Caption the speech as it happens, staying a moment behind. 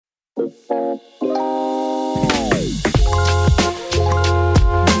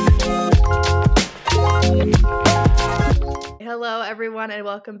Hello, everyone, and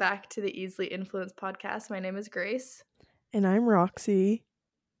welcome back to the Easily Influenced podcast. My name is Grace. And I'm Roxy.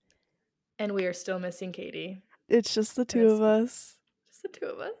 And we are still missing Katie. It's just the two of us. Just the two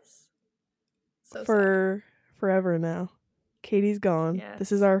of us. So for sad. Forever now. Katie's gone. Yes.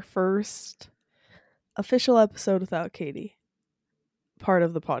 This is our first official episode without Katie. Part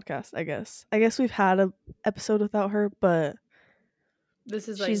of the podcast, I guess. I guess we've had an episode without her, but this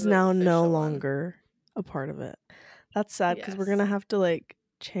is she's now no longer a part of it. That's sad because we're going to have to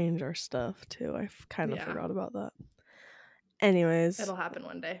change our stuff too. I kind of forgot about that. Anyways. It'll happen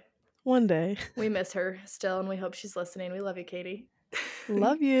one day. One day. We miss her still, and we hope she's listening. We love you, Katie.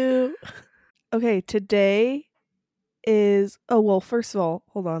 Love you. Okay, today is... first of all,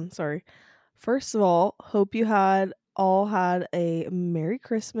 hold on, sorry. First of all, hope you all had a Merry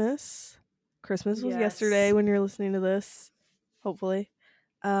Christmas. Christmas was yesterday when you're listening to this, hopefully.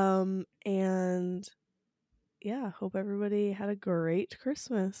 And yeah, hope everybody had a great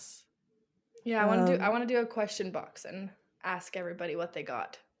Christmas. Yeah, I want to do a question box and ask everybody what they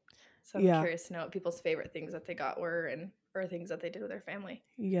got. So I'm curious to know what people's favorite things that they got were or things that they did with their family.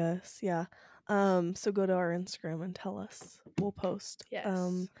 Yes, yeah. So go to our Instagram and tell us. We'll post.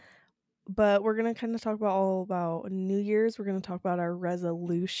 Yes. But we're going to kind of talk all about New Year's. We're going to talk about our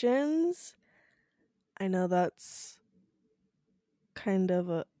resolutions. I know that's kind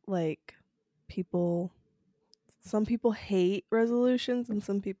of some people hate resolutions and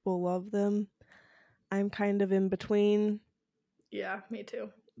some people love them. I'm kind of in between. Yeah, me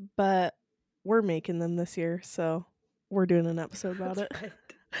too. But we're making them this year, so we're doing an episode about it. Right.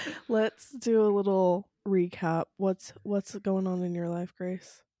 Let's do a little recap. What's going on in your life,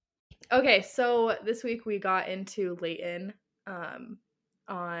 Grace? Okay, so this week we got into Layton. We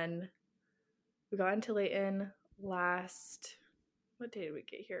got into Layton what day did we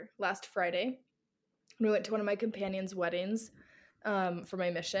get here? Last Friday. We went to one of my companion's weddings for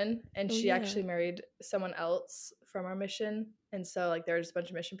my mission, and she actually married someone else from our mission, and so there was just a bunch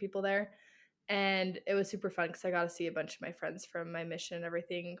of mission people there, and it was super fun because I got to see a bunch of my friends from my mission and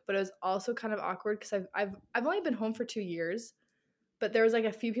everything. But it was also kind of awkward because I've only been home for 2 years, but there was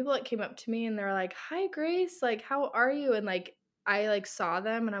a few people that came up to me and they were like, "Hi, Grace, how are you?" And I saw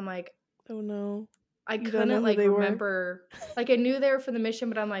them and I'm like, "Oh no." I couldn't remember. I knew they were for the mission,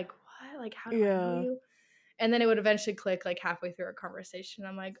 but I'm like, what? How do I know you? And then it would eventually click halfway through our conversation.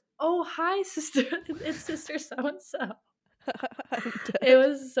 I'm like, "Oh, hi, sister. It's sister so-and-so." It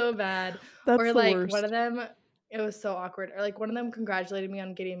was so bad. That's the worst. One of them, it was so awkward. Or one of them congratulated me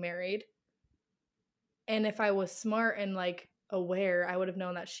on getting married. And if I was smart and aware, I would have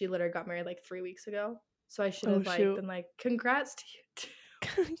known that she literally got married 3 weeks ago. So I should have been congrats to you too.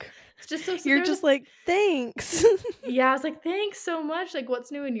 It's just so you're just thanks. Yeah, I was thanks so much.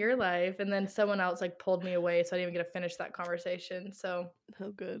 What's new in your life? And then someone else pulled me away, so I didn't even get to finish that conversation. So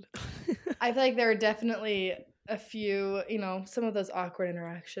oh, good. I feel there are definitely a few, some of those awkward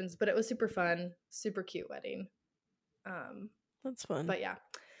interactions, but it was super fun, super cute wedding. That's fun. But yeah,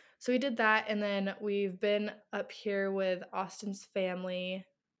 so we did that, and then we've been up here with Austin's family.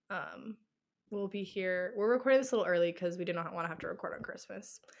 We'll be here. We're recording this a little early because we did not want to have to record on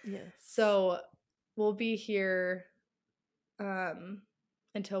Christmas. Yes. So we'll be here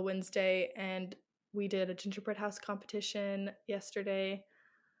until Wednesday, and we did a gingerbread house competition yesterday.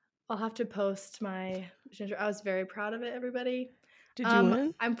 I'll have to post my gingerbread. I was very proud of it, everybody. Did you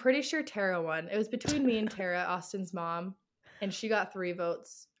win? I'm pretty sure Tara won. It was between me and Tara, Austin's mom, and she got 3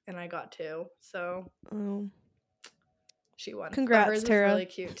 votes, and I got 2. So she won. Congrats, hers Tara. Was really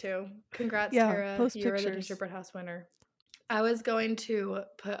cute too. Congrats, Tara. Post you pictures. were the gingerbread house winner. I was going to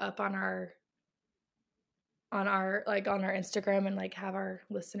put up on our Instagram and have our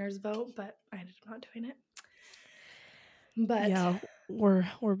listeners vote, but I ended up not doing it. But yeah, we're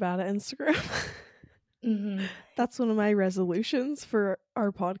bad at Instagram. Mm-hmm. That's one of my resolutions for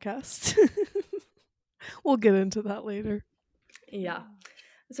our podcast. We'll get into that later. Yeah.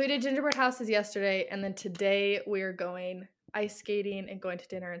 So we did gingerbread houses yesterday, and then today we're going ice skating and going to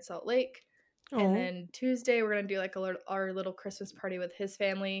dinner in Salt Lake. Aww. And then Tuesday we're going to do our little Christmas party with his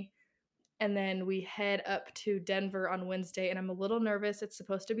family. And then we head up to Denver on Wednesday, and I'm a little nervous. It's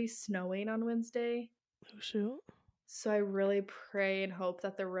supposed to be snowing on Wednesday. Oh, shoot. So I really pray and hope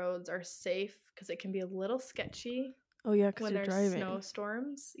that the roads are safe because it can be a little sketchy. Oh, yeah, because when you're there's driving.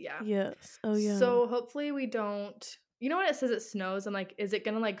 Snowstorms. Yeah. Yes. Oh, yeah. So hopefully we don't... You know when it says it snows? I'm like, is it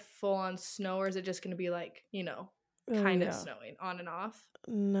going to full on snow, or is it just going to be kind of snowing on and off?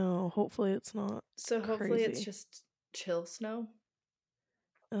 No, hopefully it's not. So hopefully it's just chill snow.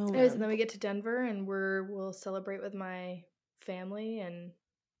 Oh, Anyways, and man. then we get to Denver and we'll celebrate with my family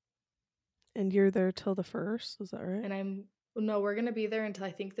And you're there till the 1st, is that right? and we're gonna be there until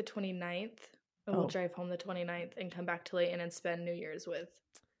I think the 29th. And we'll Oh. drive home the 29th and come back to Layton and spend New Year's with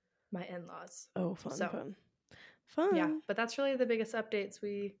my in-laws. Oh, fun, So, fun. yeah, Fun. but that's really the biggest updates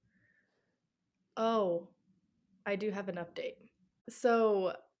Oh, I do have an update.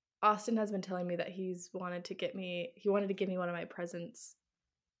 So, Austin has been telling me that he wanted to give me one of my presents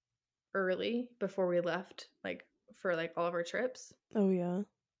early before we left, like for like all of our trips. Oh, yeah.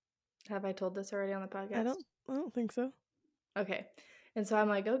 Have I told this already on the podcast? I don't think so. Okay. And so I'm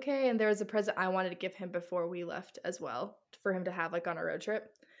like, okay. And there was a present I wanted to give him before we left as well for him to have like on a road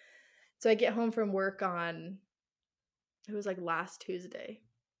trip. So I get home from work it was like last Tuesday.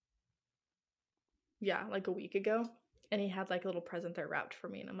 Yeah, like a week ago. And he had like a little present there wrapped for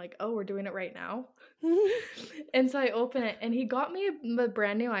me. And I'm like, oh, we're doing it right now. And so I open it and he got me a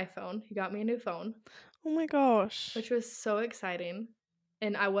brand new iPhone. He got me a new phone. Oh my gosh. Which was so exciting.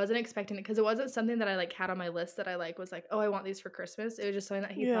 And I wasn't expecting it because it wasn't something that I like had on my list that I like was like, oh, I want these for Christmas. It was just something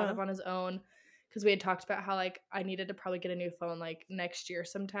that he thought of on his own because we had talked about how like I needed to probably get a new phone like next year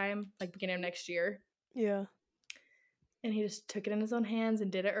sometime, like beginning of next year. Yeah. And he just took it in his own hands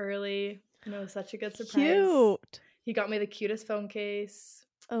and did it early. And it was such a good surprise. Cute. He got me the cutest phone case.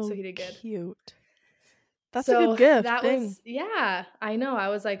 Oh, so he did good. Cute. That's a good gift. Yeah, I know. I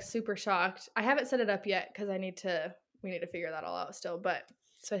was like super shocked. I haven't set it up yet because we need to figure that all out still. But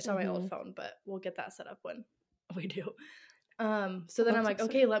so I still have my old phone, but we'll get that set up when we do. So then I'm like,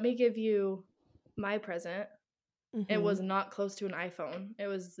 okay, let me give you my present. Mm-hmm. It was not close to an iPhone. It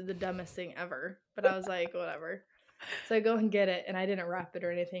was the dumbest thing ever. But I was like, whatever. So I go and get it, and I didn't wrap it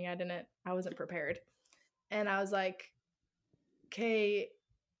or anything. I wasn't prepared. And I was like, okay,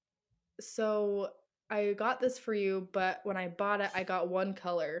 so I got this for you, but when I bought it, I got one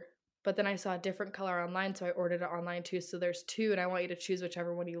color. But then I saw a different color online, so I ordered it online too. So there's two, and I want you to choose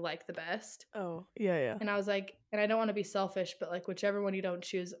whichever one you like the best. Oh, yeah, yeah. And I was like, and I don't want to be selfish, but like whichever one you don't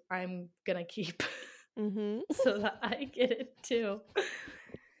choose, I'm gonna keep. Mm-hmm. So that I get it too.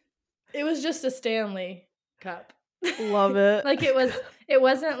 It was just a Stanley cup. Love it. Like it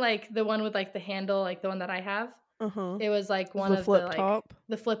wasn't like the one with like the handle, like the one that I have. Uh-huh. It was like one of flip top.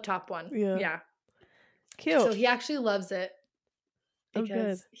 The flip top one. Yeah. Cute. So he actually loves it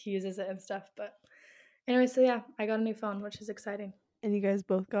because he uses it and stuff. But anyway, so yeah, I got a new phone, which is exciting. And you guys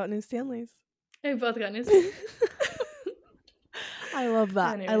both got new Stanleys. And we both got new Stanleys. I love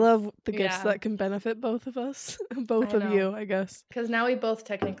that. Anyways, I love the gifts that can benefit both of us. Both of you, I guess. Because now we both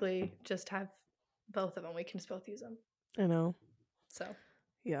technically just have both of them. We can just both use them. I know. So,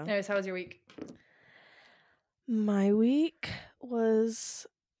 yeah. Anyways, how was your week? My week was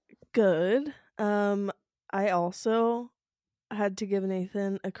good. I also had to give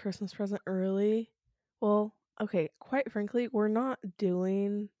Nathan a Christmas present early. Well, okay, quite frankly, we're not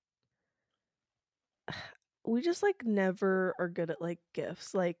doing... We just, like, never are good at, like,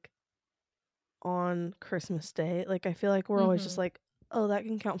 gifts, like, on Christmas Day. Like, I feel like we're always just like, oh, that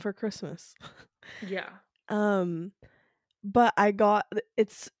can count for Christmas. Yeah. But I got...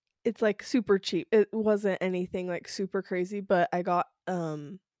 It's like super cheap. It wasn't anything like super crazy, but I got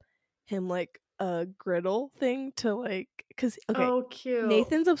him like a griddle thing to like, cause okay, oh, cute.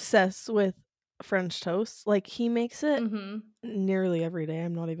 Nathan's obsessed with French toast. Like he makes it nearly every day.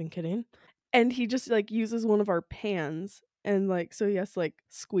 I'm not even kidding. And he just like uses one of our pans, and like so he has to like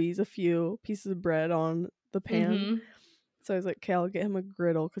squeeze a few pieces of bread on the pan. So I was like, okay, I'll get him a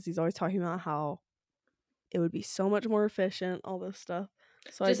griddle because he's always talking about how it would be so much more efficient, all this stuff.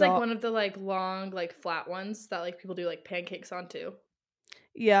 So just like one of the like long like flat ones that like people do like pancakes onto.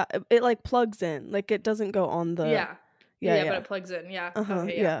 Yeah, it like plugs in. Like it doesn't go on the yeah, but it plugs in. Yeah.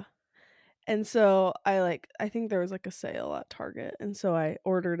 Okay, yeah. And so I think there was like a sale at Target, and so I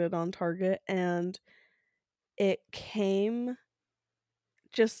ordered it on Target, and it came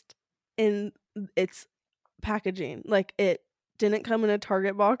just in its packaging. Like it didn't come in a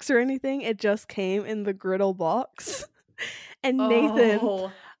Target box or anything. It just came in the griddle box. And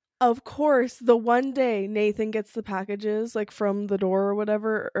Nathan, of course, the one day Nathan gets the packages like from the door or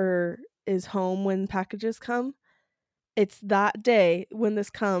whatever, or is home when packages come, it's that day when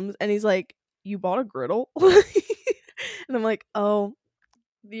this comes, and he's like, you bought a griddle? And I'm like, oh.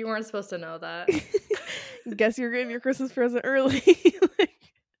 You weren't supposed to know that. Guess you're getting your Christmas present early.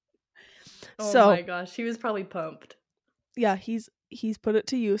 Oh my gosh, he was probably pumped. Yeah, he's put it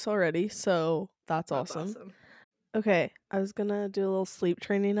to use already, so that's awesome. Okay, I was gonna do a little sleep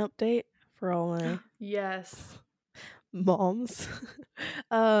training update for all my yes moms.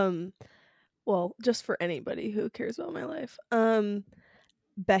 Well, just for anybody who cares about my life.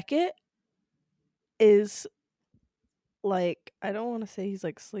 Beckett is like, I don't want to say he's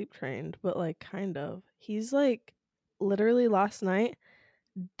like sleep trained, but like kind of. He's like literally last night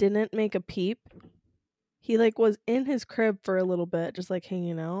didn't make a peep. He like was in his crib for a little bit, just like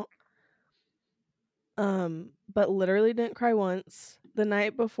hanging out. But literally didn't cry once. The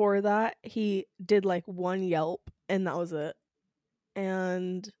night before that, he did like one yelp and that was it.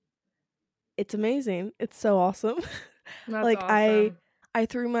 And it's amazing. It's so awesome. That's Like awesome. I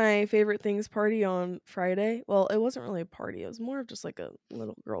threw my favorite things party on Friday. Well, it wasn't really a party. It was more of just like a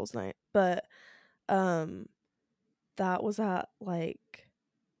little girls' night. But that was at like,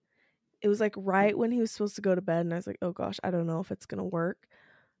 it was like right when he was supposed to go to bed and I was like, "Oh gosh, I don't know if it's going to work."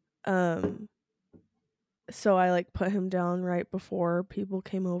 So I like put him down right before people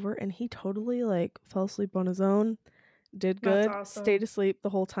came over and he totally like fell asleep on his own. Did That's good. awesome. Stayed asleep the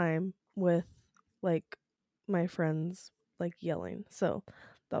whole time with like my friends like yelling. So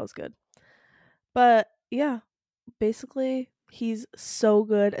that was good. But yeah, basically he's so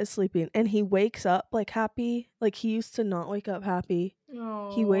good at sleeping and he wakes up like happy. Like he used to not wake up happy.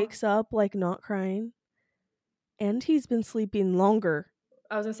 He Oh, wakes up like not crying and he's been sleeping longer.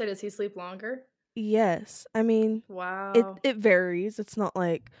 I was gonna say, does he sleep longer? Yes. I mean, Wow. it varies. It's not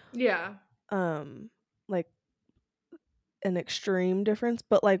like Yeah. like an extreme difference,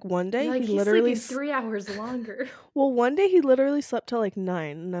 but like one You're day like, he he's literally sleeping 3 hours longer. well, one day he literally slept till like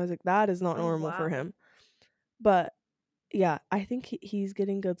 9 and I was like that is not Oh, normal for wow. him. But yeah, I think he's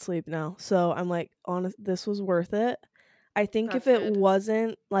getting good sleep now. So I'm like, honest, this was worth it. I think if That's it good.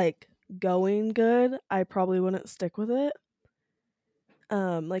 wasn't like going good, I probably wouldn't stick with it.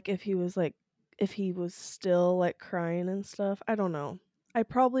 Like if he was still like crying and stuff, I don't know. I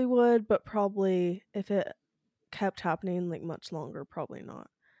probably would, but probably if it kept happening like much longer, probably not.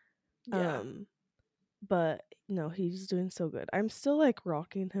 Yeah. But no, he's doing so good. I'm still like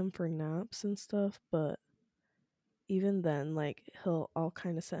rocking him for naps and stuff, but even then, like I'll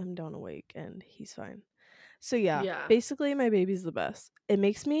kind of set him down awake and he's fine. So yeah, Yeah. basically my baby's the best. It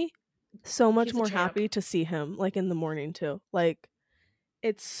makes me so much He's a more champ. happy to see him like in the morning too. Like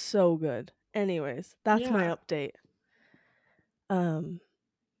it's so good. Anyways, that's my Yeah. update.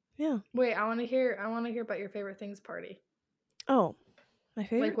 Yeah. Wait, I want to hear about your favorite things party. Oh, my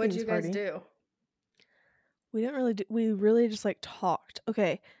favorite Like, what'd things you guys party. do? We didn't really we really just like talked.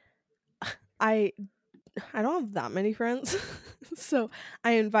 Okay. I don't have that many friends. So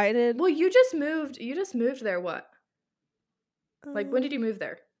I invited Well, you just moved there, what? Like, when did you move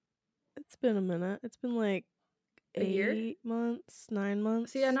there? it's been a minute. It's been like A year? 8 months, 9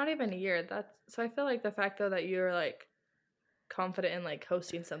 months. So yeah, not even a year. So I feel like the fact though that you're like confident in like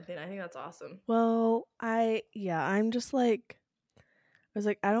hosting something, I think that's awesome. Well, I'm just like I was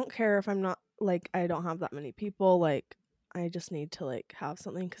like I don't care if I'm not like I don't have that many people, like I just need to like have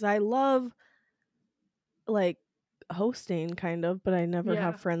something cuz I love like hosting kind of, but I never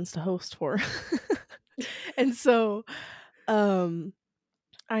have Yeah. friends to host for. And so um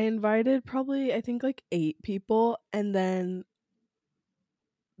I invited probably I think like 8 people and then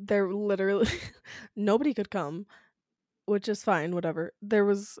there literally nobody could come, which is fine, whatever. There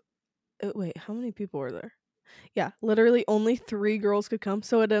was wait, how many people were there? Yeah, literally only 3 girls could come,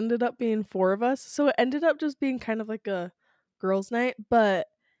 so it ended up being 4 of us. So it ended up just being kind of like a girls' night, but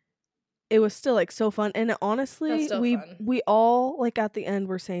it was still like so fun. And That's honestly, still fun. we all like at the end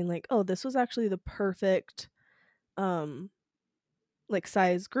were saying like, "Oh, this was actually the perfect um like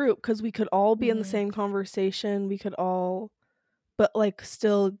size group cuz we could all be in the Mm-hmm. same conversation. We could all but like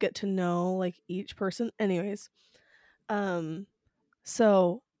still get to know like each person." Anyways, um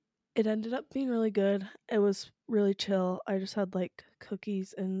so it ended up being really good. It was really chill. I just had like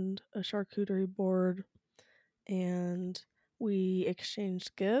cookies and a charcuterie board and we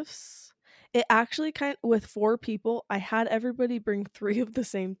exchanged gifts. It actually with 4 people, I had everybody bring 3 of the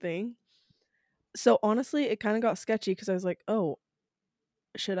same thing. So honestly, it kind of got sketchy cuz I was like, "Oh,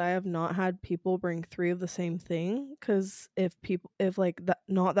 should I have not had people bring 3 of the same thing cuz if like that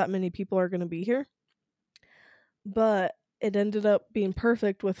not that many people are going to be here?" But it ended up being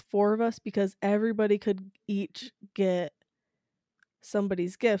perfect with 4 of us because everybody could each get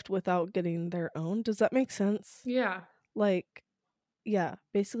somebody's gift without getting their own. Does that make sense? Yeah. Like, yeah,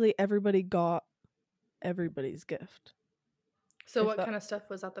 basically everybody got everybody's gift. So If what that kind of stuff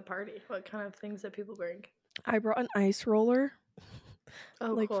was at the party? What kind of things did people bring? I brought an ice roller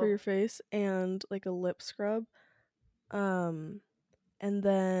Oh, like for cool. your face and like a lip scrub. And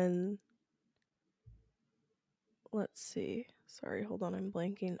then let's see. Sorry, hold on, I'm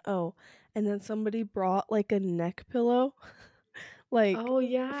blanking. Oh, and then somebody brought like a neck pillow. Like Oh for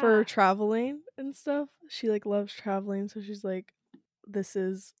yeah. traveling and stuff. She like loves traveling, so she's like this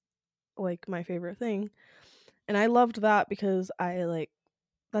is like my favorite thing. And I loved that because I like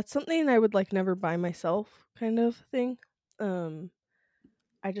that's something I would like never buy myself kind of thing.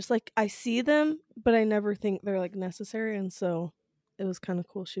 I just like I see them, but I never think they're like necessary, and so it was kind of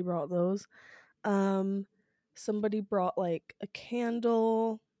cool she brought those. Um Somebody brought like a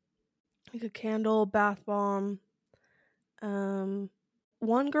candle, bath bomb.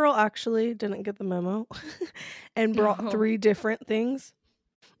 One girl actually didn't get the memo and brought Oh. 3 different things,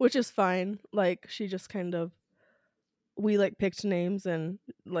 which is fine. Like she just kind of we like picked names and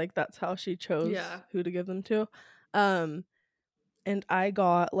like that's how she chose Yeah. who to give them to. And I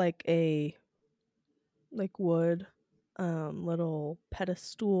got like a like wood little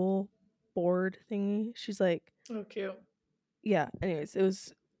pedestal board thingy. She's like, Oh, cute. yeah, anyways, it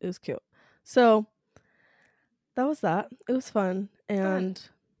was cute. So that was that. It was fun. And Fun.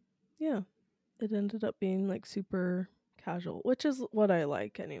 yeah, it ended up being like super casual, which is what I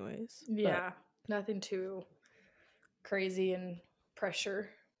like anyways. Yeah. Nothing too crazy and pressure.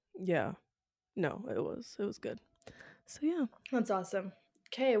 But yeah. No, it was good. So yeah. That's awesome.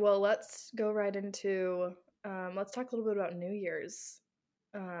 Okay, well, let's go right into let's talk a little bit about New Year's.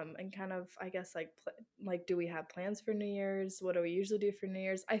 And kind of, I guess, like, do we have plans for New Year's? What do we usually do for New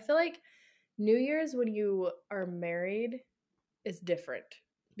Year's? I feel like New Year's when you are married is different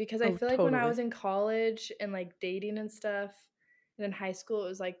because I Oh, feel like when I totally. was in college and like dating and stuff, and in high school, it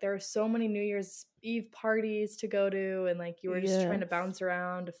was like there were so many New Year's Eve parties to go to, and like you were just trying to Yes. bounce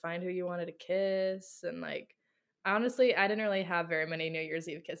around to find who you wanted to kiss, and like honestly, I didn't really have very many New Year's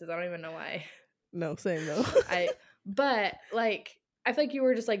Eve kisses. I don't even know why. No, same though. But like I feel like you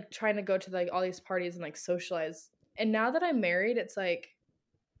were just like trying to go to like all these parties and like socialize. And now that I'm married, it's like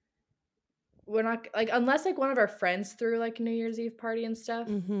we're not like unless like one of our friends threw like a New Year's Eve party and stuff.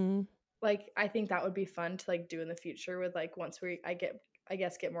 Mhm. Like I think that would be fun to like do in the future with like once I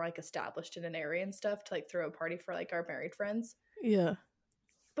guess get more like established in an area and stuff to like throw a party for like our married friends. Yeah.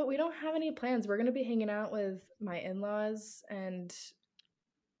 But we don't have any plans. We're gonna be hanging out with my in-laws and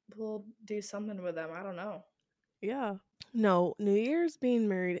we'll do something with them. I don't know. Yeah. No, New Year's being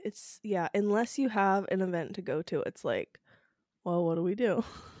married, it's yeah, unless you have an event to go to, it's like, well, what do we do?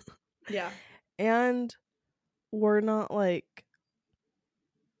 Yeah. And we're not like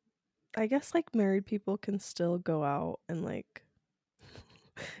I guess like married people can still go out and like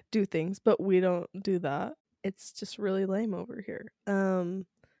do things, but we don't do that. It's just really lame over here.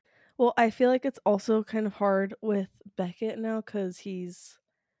 Well, I feel like it's also kind of hard with Beckett now cuz he's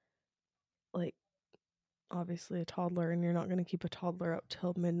like obviously a toddler and you're not going to keep a toddler up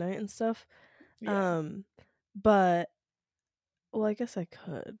till midnight and stuff. Yeah. Um but well, I guess I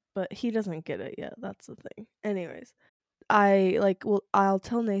could, but he doesn't get it yet. That's the thing. Anyways, I'll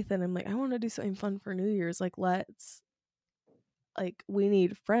tell Nathan I'm like I want to do something fun for New Year's. Like let's like we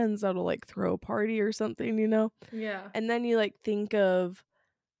need friends that'll like throw a party or something, you know? Yeah. And then you like think of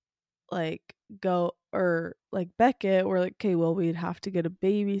like go or like Beckett, we're like, okay, well, we'd have to get a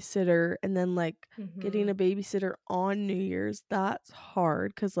babysitter, and then like getting Mhm. a babysitter on New Year's, that's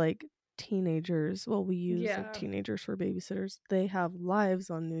hard because like teenagers, well, we use like Yeah. teenagers for babysitters, they have lives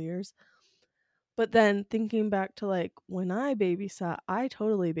on New Year's. But then thinking back to like when I babysat, I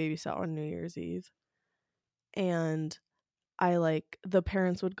totally babysat on New Year's Eve. And I like the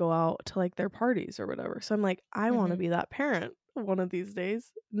parents would go out to like their parties or whatever. So I'm like, I want to Mhm. be that parent one of these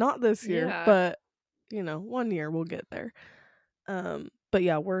days. Not this year, Yeah. but you know, one year we'll get there. But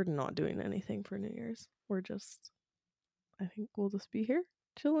yeah, we're not doing anything for New Year's. We're just I think we'll just be here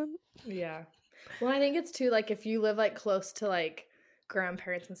chilling. Yeah. Well, I think it's too like if you live like close to like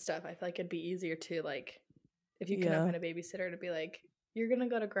grandparents and stuff, I feel like it'd be easier to like if you couldn't Yeah. find a babysitter to be like, you're gonna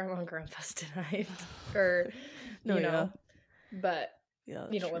go to grandma and grandpa's tonight. Or, No, you yeah. know, but Yeah,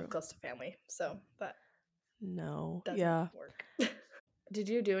 you that's don't live true. close to family. So that No. doesn't Yeah. work. Did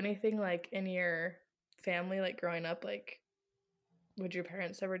you do anything like in your family, like growing up? Like, would your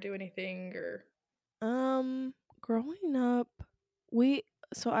parents ever do anything or Growing up, we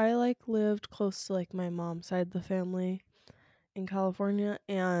so I like lived close to like my mom's side of the family in California,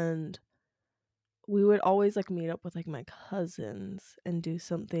 and we would always like meet up with like my cousins and do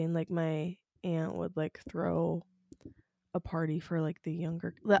something. Like my aunt would like throw a party for like the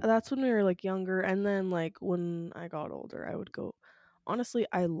younger that's when we were like younger, and then like when I got older I would go. Honestly,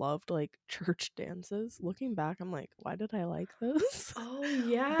 I loved like church dances. Looking back, I'm like, why did I like those? Oh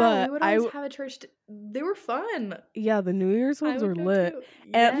yeah, we But would always have a church. They were fun. yeah, the New Year's I ones would were go lit. too.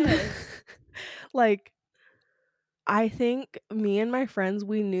 And Yes. like I think me and my friends,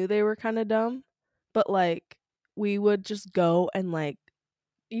 we knew they were kind of dumb, but like we would just go and like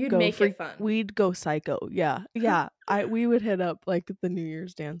You'd make it fun. We'd go psycho. Yeah. Yeah. We would hit up like the New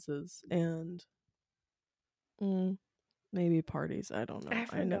Year's dances and maybe parties. I don't know. I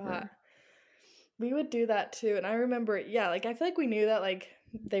forgot. never. We would do that too. And I remember, yeah, like I feel like we knew that like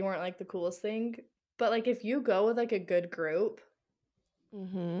they weren't like the coolest thing. But like if you go with like a good group,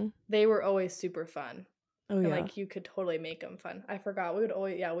 they were always super fun. Oh, and yeah. like you could totally make them fun. I forgot. We'd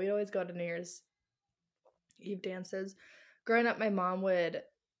always go to New Year's Eve dances. Growing up, my mom would,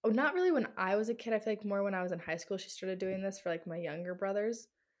 not really when I was a kid. I feel like more when I was in high school, she started doing this for like my younger brothers.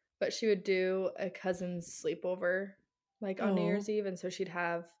 But she would do a cousin's sleepover like on New Year's Eve. And so she'd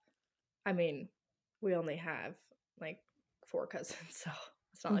have, I mean, we only have like 4 cousins, so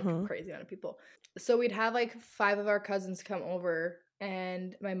it's not like a crazy amount of people. So we'd have like 5 of our cousins come over,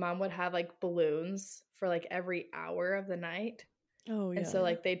 and my mom would have like balloons for like every hour of the night. Oh, yeah. And so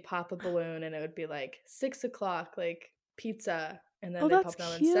like they'd pop a balloon and it would be like 6 o'clock, like pizza, and then they'd pop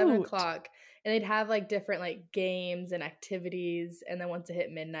another one 7 o'clock. And they'd have like different like games and activities, and then once it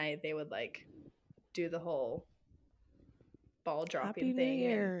hit midnight, they would like do the whole ball dropping Happy thing. New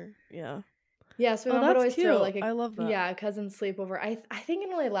Year. Yeah. Yeah, so my mom would always cute. throw like I love that. Yeah, a cousin sleepover. I think it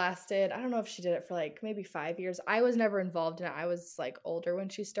only lasted, I don't know if she did it for like maybe 5 years. I was never involved in it. I was like older when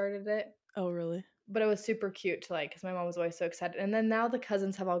she started it. Oh, really? But it was super cute to like, because my mom was always so excited. And then now the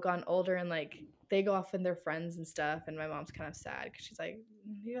cousins have all gone older and like they go off with their friends and stuff. And my mom's kind of sad because she's like,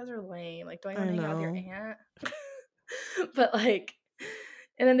 you guys are lame. Like, don't you want to hang out with your aunt? But like,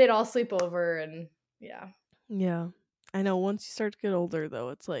 and then they'd all sleep over and yeah. Yeah. I know once you start to get older though,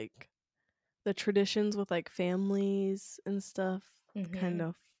 it's like the traditions with like families and stuff kind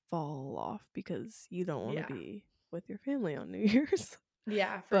of fall off because you don't want to be with your family on New Year's.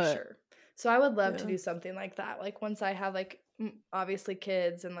 Yeah, for sure. So I would love to do something like that. Like once I have like obviously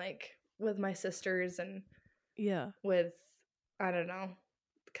kids and like with my sisters and with, I don't know,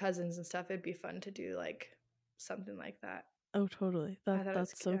 cousins and stuff, it'd be fun to do like something like that. Oh, totally.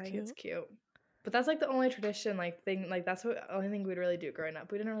 That's so cute. It's cute. But that's like the only tradition like thing, like that's the only thing we'd really do growing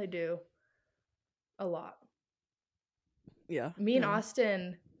up. We didn't really do a lot. Yeah. Me and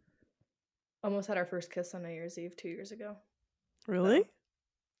Austin almost had our first kiss on New Year's Eve 2 years ago. Really?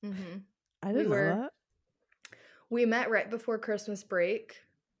 So. I didn't know that. We met right before Christmas break.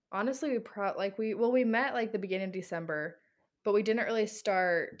 Honestly, we met like the beginning of December, but we didn't really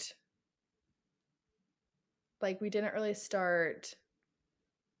start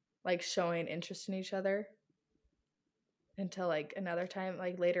like showing interest in each other until like another time,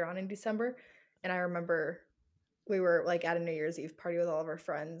 like later on in December. And I remember we were like at a New Year's Eve party with all of our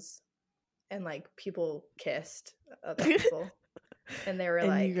friends, and like people kissed other people. And they were and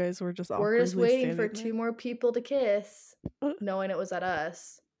like, you guys were just we're just waiting for 2 more people to kiss, knowing it was at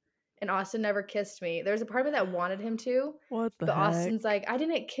us. And Austin never kissed me. There's a part of me that wanted him to. What the But heck? Austin's like, I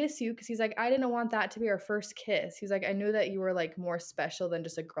didn't kiss you because he's like, I didn't want that to be our first kiss. He's like, I knew that you were like more special than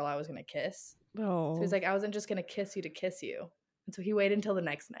just a girl I was going to kiss. Oh. So he's like, I wasn't just going to kiss you to kiss you. And so he waited until the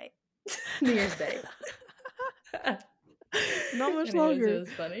next night, New Year's Day. Not much longer. It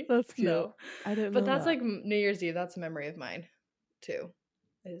was funny. That's cute. No, I didn't know But that's like New Year's Eve. That's a memory of mine too,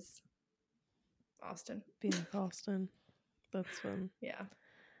 is Austin. Being with Austin. That's fun. Yeah.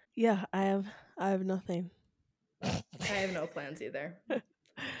 Yeah, I have nothing. I have no plans either.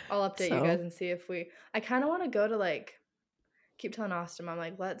 I'll update you guys and see if I kind of want to go to like, keep telling Austin, I'm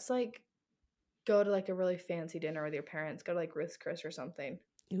like, let's like go to like a really fancy dinner with your parents. Go to like Ruth's Chris or something.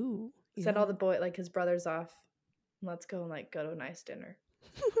 Ooh. Yeah. Send all the like his brothers off. And let's go and like go to a nice dinner.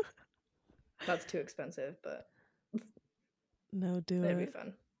 That's too expensive, but no, do it'd be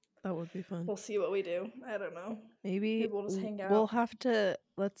fun. That would be fun. We'll see what we do. I don't know. Maybe we'll just hang out. We'll have to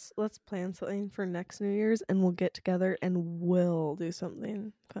let's plan something for next New Year's, and we'll get together and we'll do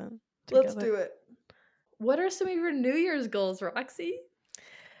something fun together. Let's do it. What are some of your New Year's goals, Roxy?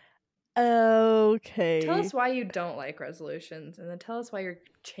 Okay. Tell us why you don't like resolutions, and then tell us why you're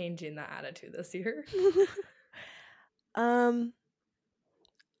changing that attitude this year.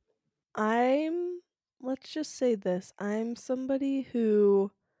 Let's just say this. I'm somebody who,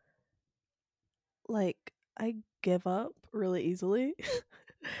 like, I give up really easily.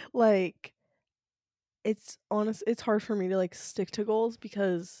 Like, it's hard for me to, like, stick to goals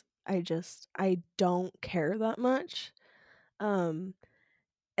because I don't care that much. And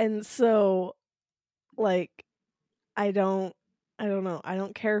so, like, I don't know. I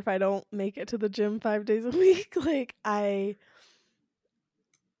don't care if I don't make it to the gym 5 days a week. Like, I'm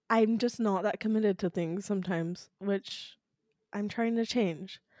just not that committed to things sometimes, which I'm trying to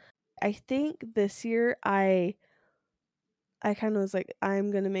change. I think this year I kind of was like,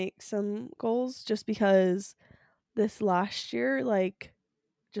 I'm going to make some goals just because this last year, like,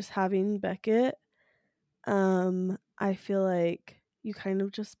 just having Beckett, I feel like you kind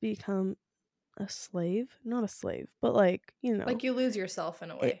of just become a slave. Not a slave, but like, you know. Like you lose yourself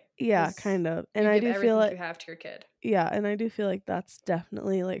in a way. Yeah, kind of. And you I give do feel everything like you have to your kid. yeah, and I do feel like that's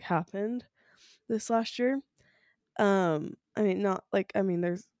definitely like happened this last year. I mean, not like, I mean,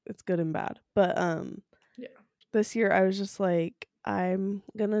 there's, it's good and bad, but Yeah. this year I was just like, I'm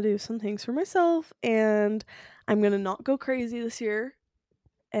gonna do some things for myself, and I'm gonna not go crazy this year,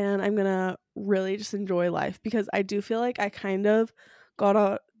 and I'm gonna really just enjoy life, because I do feel like I kind of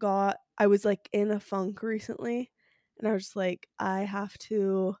I was like in a funk recently, and I was just like, I have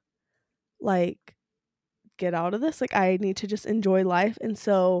to like get out of this. Like, I need to just enjoy life. And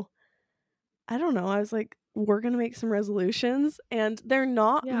so I don't know. I was like, we're going to make some resolutions, and they're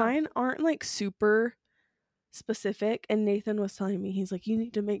not, mine aren't like super specific. And Nathan was telling me, he's like, you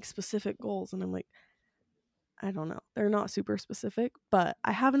need to make specific goals. And I'm like, I don't know. They're not super specific, but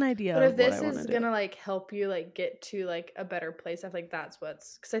I have an idea but of if what this I want is to gonna do. like help you like get to like a better place, I feel like that's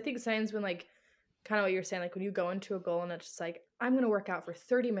what's, because I think signs when like kind of what you're saying, like when you go into a goal and it's just like, I'm gonna work out for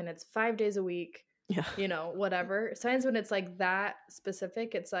 30 minutes 5 days a week, Yeah. you know, whatever. Signs when it's like that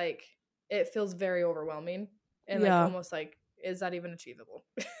specific, it's like it feels very overwhelming and like almost like, is that even achievable?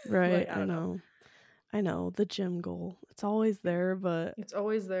 Right. Like, I don't know. I know the gym goal. It's always there, but It's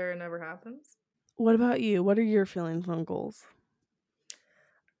always there and never happens. what about you? What are your feelings on goals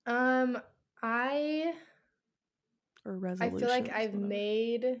I or feel like resolutions? I've Whatever.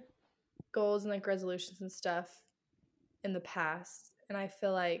 made goals and like resolutions and stuff in the past, and I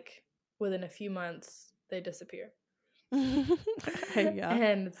feel like within a few months they disappear. Yeah.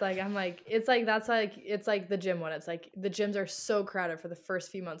 And it's like, I'm like, it's like, that's like, it's like the gym one. It's like the gyms are so crowded for the first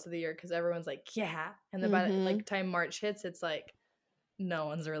few months of the year because everyone's like, yeah. And then by the like time March hits, it's like no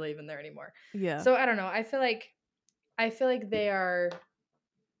one's really even there anymore. Yeah. So I don't know. I feel like they are,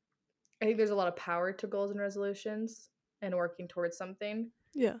 I think there's a lot of power to goals and resolutions and working towards something.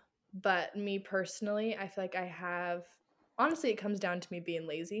 Yeah. But me personally, I feel like I have, honestly, it comes down to me being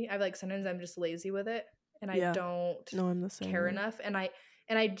lazy. I feel like sometimes I'm just lazy with it and I don't I'm the same care way. enough. And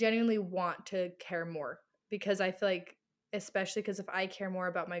I genuinely want to care more, because I feel like, especially because if I care more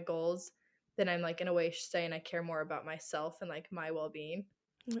about my goals, then I'm like in a way saying I care more about myself and like my well-being.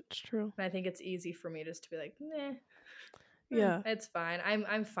 That's true. And I think it's easy for me just to be like, nah, Yeah. it's fine.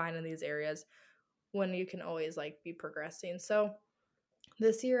 I'm fine in these areas, when you can always like be progressing. So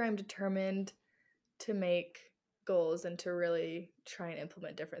this year I'm determined to make goals and to really try and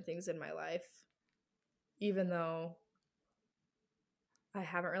implement different things in my life, even though I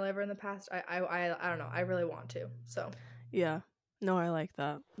haven't really ever in the past. I don't know. I really want to. So Yeah. No, I like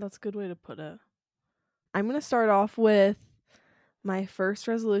that. That's a good way to put it. I'm going to start off with my first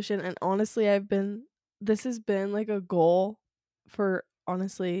resolution, and honestly, this has been like a goal for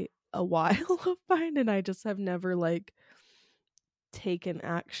honestly a while of mine, and I just have never like taken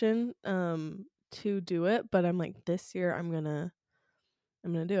action to do it, but I'm like, this year I'm going to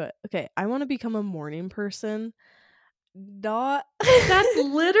do it. Okay, I want to become a morning person. Not that's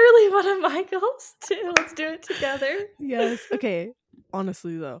literally one of my goals too. Let's do it together. Yes. Okay.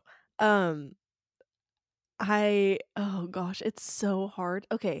 Honestly though. Oh gosh, it's so hard.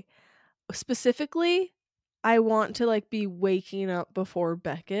 Okay. Specifically, I want to like be waking up before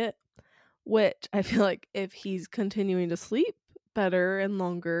Beckett, which I feel like if he's continuing to sleep better and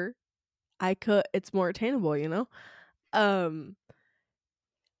longer, it's more attainable, you know?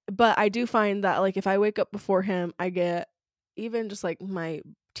 But I do find that like if I wake up before him, I get even just like my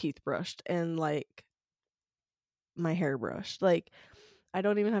teeth brushed and like my hair brushed. Like I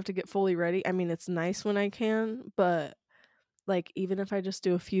don't even have to get fully ready. I mean, it's nice when I can, but like even if I just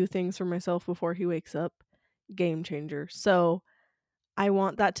do a few things for myself before he wakes up, game changer. So I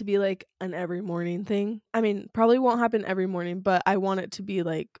want that to be like an every morning thing. I mean, probably won't happen every morning, but I want it to be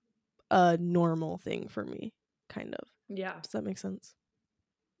like a normal thing for me, kind of. Yeah. Does that make sense?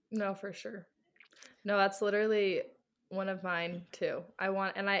 No, for sure. No, that's literally one of mine too.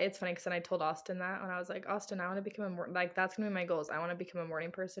 It's funny because then I told Austin that when I was like, Austin, I want to become like, that's gonna be my goals. I want to become a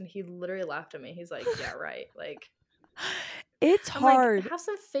morning person. He literally laughed at me. He's like, yeah, right. Like, It's I'm hard. like, have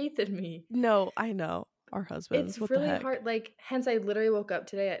some faith in me. No, I know. Our husbands. It's What really the heck? hard. Like, hence I literally woke up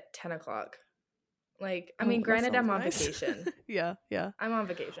today at 10 o'clock. Like, I mean, That granted, sounds I'm on nice. vacation. Yeah. I'm on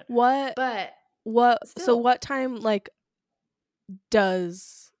vacation. What But so still. what time like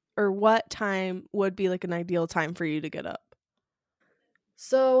what time would be like an ideal time for you to get up?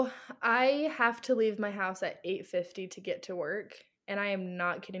 So I have to leave my house at 8:50 to get to work. And I am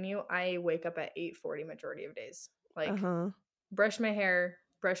not kidding you. I wake up at 8:40 majority of days. Like, brush my hair,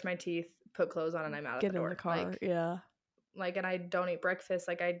 brush my teeth, put clothes on, and I'm out of Get the in the door. car. Like, Yeah. like, and I don't eat breakfast,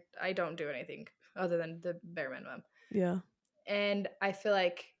 like I don't do anything other than the bare minimum. Yeah. And I feel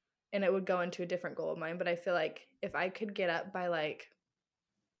like, and it would go into a different goal of mine, but I feel like if I could get up by like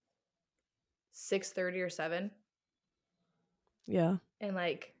 6:30 or 7 Yeah. and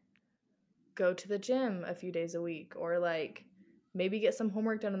like go to the gym a few days a week, or like maybe get some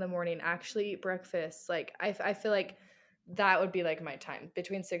homework done in the morning, actually eat breakfast, like I feel like that would be like my time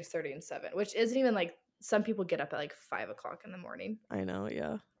between 6:30 and 7, which isn't even like, some people get up at like 5 o'clock in the morning. I know.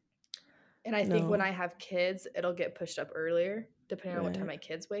 Yeah. And I think when No. I have kids, it'll get pushed up earlier, depending on what time Right. my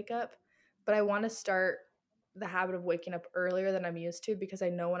kids wake up. But I want to start the habit of waking up earlier than I'm used to, because I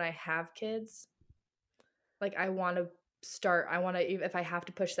know when I have kids, like I want to if I have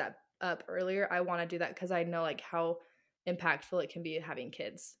to push that up earlier, I want to do that, because I know like how impactful it can be having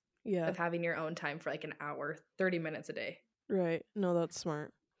kids, Yeah. of having your own time for like an hour, 30 minutes a day. Right. No, that's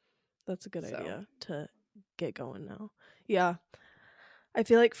smart. That's a good So. idea to get going now. Yeah. I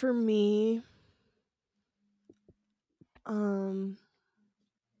feel like for me,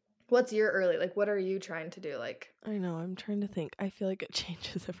 What's your early? Like, what are you trying to do? Like, I know, I'm trying to think. I feel like it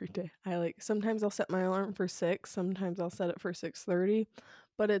changes every day. I like, sometimes I'll set my alarm for 6, sometimes I'll set it for 6:30,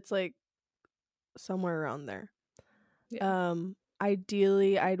 but it's like somewhere around there. yeah.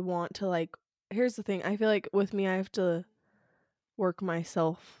 Ideally I'd want to like, here's the thing. I feel like with me I have to work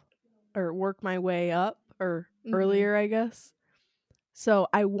myself or work my way up or earlier, I guess. So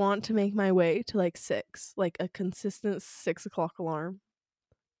I want to make my way to like 6, like a consistent 6 o'clock alarm.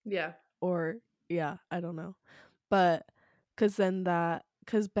 Yeah. Or yeah, I don't know. But because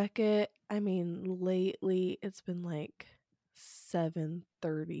Beckett, I mean, lately it's been like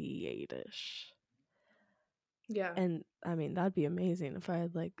 7:38ish. Yeah. And I mean, that'd be amazing if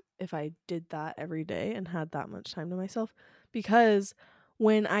I did that every day and had that much time to myself. Because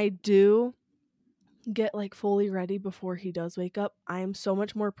when I do get like fully ready before he does wake up, I'm so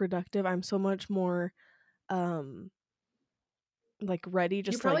much more productive. I'm so much more like ready, You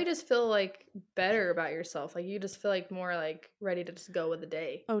just probably like, just feel like better about yourself. Like you just feel like more like ready to just go with the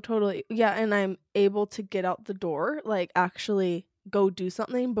day. oh totally. Yeah, and I'm able to get out the door, like actually go do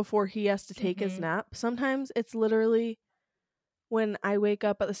something before he has to take his nap. Sometimes it's literally when I wake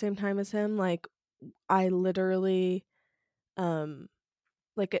up at the same time as him, like I literally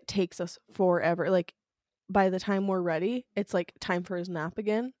like it takes us forever. Like by the time we're ready, it's like time for his nap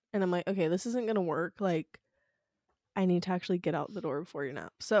again. And I'm like, okay, this isn't gonna work. Like I need to actually get out the door before your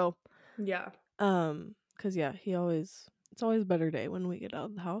nap. So Yeah. because yeah, it's always a better day when we get out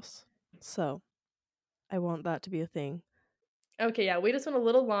of the house. So I want that to be a thing. Okay, yeah, we just went a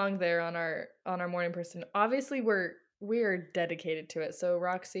little long there on our morning person. Obviously, we're dedicated to it. So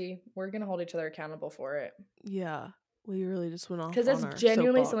Roxy, we're gonna hold each other accountable for it. Yeah, we really just went off Because on it's our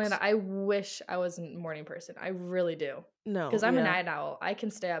genuinely something soapbox. that I wish I was a morning person. I really do. No, Because I'm a yeah. night owl. I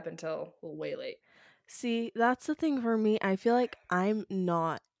can stay up until way late. See, that's the thing for me. I feel like I'm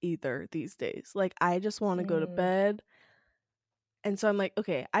not either these days. Like I just want to go to bed. And so I'm like,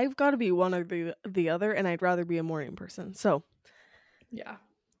 okay, I've got to be one or the other, and I'd rather be a morning person. So, Yeah.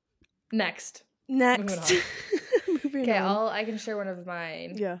 Next. next. Moving Okay, on. I can share one of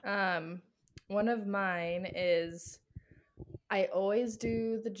mine. Yeah. One of mine is I always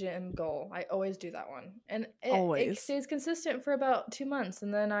do the gym goal. I always do that one. And it stays consistent for about 2 months,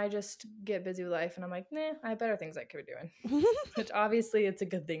 and then I just get busy with life and I'm like, nah, I have better things I could be doing. Which obviously it's a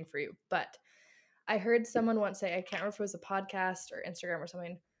good thing for you. But I heard someone once say, I can't remember if it was a podcast or Instagram or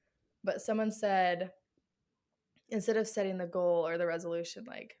something, but someone said, instead of setting the goal or the resolution,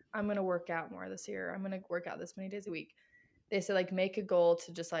 like, I'm going to work out more this year, I'm going to work out this many days a week, they said, like, make a goal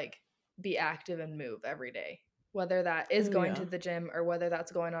to just, like, be active and move every day. Whether that is going to the gym or whether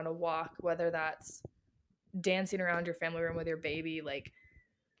that's going on a walk, whether that's dancing around your family room with your baby, like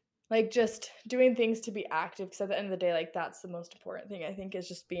just doing things to be active. Because at the end of the day, like, that's the most important thing, I think, is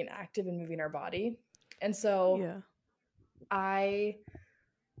just being active and moving our body. And so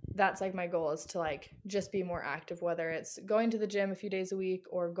that's like my goal, is to like just be more active, whether it's going to the gym a few days a week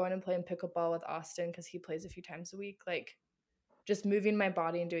or going and playing pickleball with Austin because he plays a few times a week, like just moving my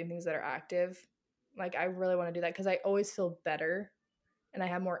body and doing things that are active. Like I really want to do that because I always feel better and I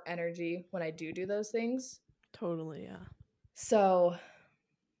have more energy when I do those things. Totally, yeah. So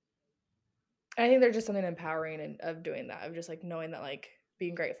I think there's just something empowering of doing that, of just like knowing that, like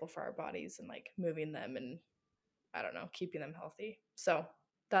being grateful for our bodies and like moving them and I don't know, keeping them healthy. So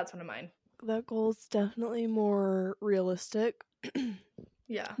that's one of mine. That goal is definitely more realistic.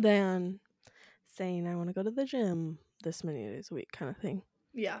 Yeah. Than saying I want to go to the gym this many days a week kind of thing.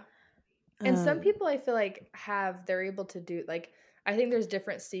 Yeah. And some people I feel like they're able to do, like, I think there's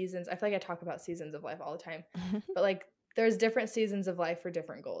different seasons. I feel like I talk about seasons of life all the time. But like there's different seasons of life for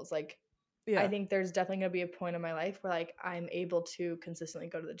different goals. Like, Yeah. I think there's definitely going to be a point in my life where like I'm able to consistently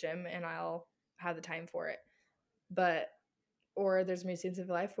go to the gym and I'll have the time for it. But or there's going to be seasons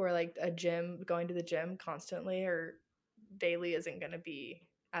of life where like going to the gym constantly or daily isn't going to be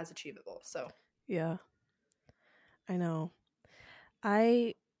as achievable. So Yeah. I know.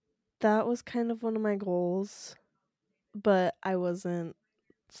 That was kind of one of my goals, but I wasn't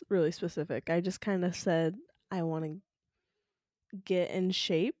really specific. I just kind of said I want to get in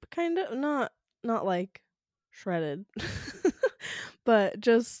shape, kind of not like shredded, but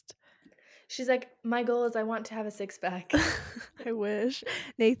just she's like, my goal is I want to have a 6-pack. I wish.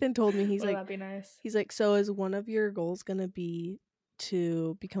 Nathan told me Wouldn't that be nice? he's like, so is one of your goals gonna be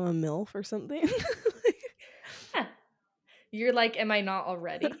to become a MILF or something? You're like, am I not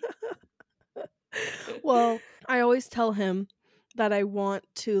already? Well, I always tell him that I want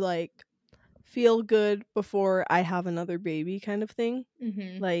to like feel good before I have another baby kind of thing.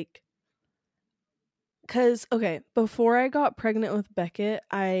 Mm-hmm. Like, cause okay, before I got pregnant with Beckett,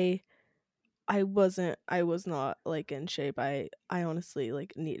 I was not like in shape. I honestly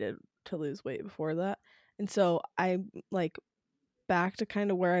like needed to lose weight before that. And so I like back to kind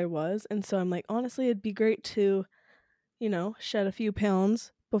of where I was. And so I'm like, honestly, it'd be great to, shed a few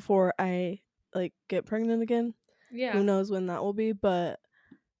pounds before I like get pregnant again. Yeah. Who knows when that will be, but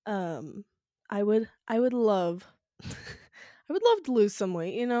I would love I would love to lose some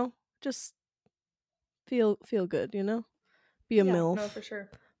weight, just feel good, be a MILF. No, for sure.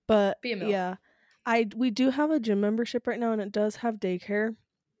 But Be a MILF. yeah, we do have a gym membership right now, and it does have daycare,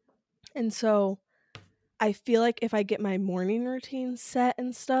 and so I feel like if I get my morning routine set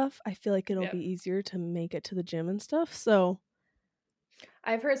and stuff, I feel like it'll be easier to make it to the gym and stuff. So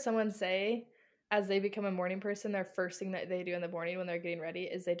I've heard someone say as they become a morning person, their first thing that they do in the morning when they're getting ready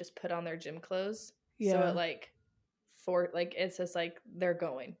is they just put on their gym clothes. Yeah. So it it's just like they're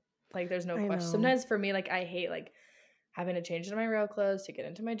going. Like there's no I question. know. Sometimes for me, like I hate like having to change into my real clothes to get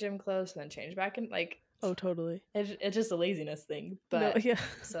into my gym clothes and then change back in like. Oh, totally. It's just a laziness thing. But no, yeah.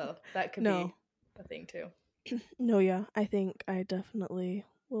 So that could be a thing too. No, yeah. I think I definitely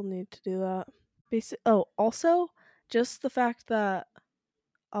will need to do that. Also, just the fact that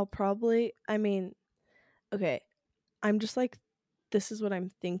I'll probably, okay, I'm just like, this is what I'm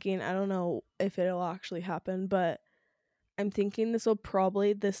thinking. I don't know if it'll actually happen, but I'm thinking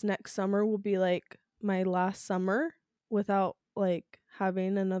this next summer will be like my last summer without like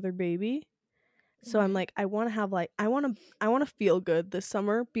having another baby. So I'm like, I want to have like, I want to feel good this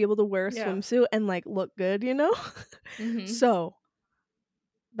summer, be able to wear a swimsuit and like look good, Mm-hmm. So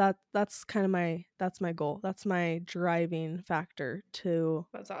that's kind of that's my goal. That's my driving factor to.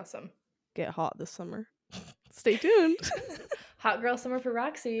 That's awesome. Get hot this summer. Stay tuned. Hot girl summer for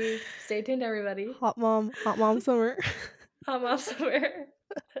Roxy. Stay tuned, everybody. Hot mom summer. Hot mom summer.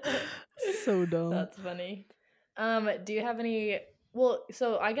 So dumb. That's funny. Do you have any? Well,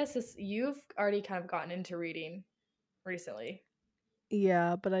 so I guess you've already kind of gotten into reading recently.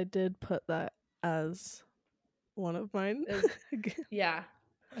 Yeah, but I did put that as one of mine. Yeah.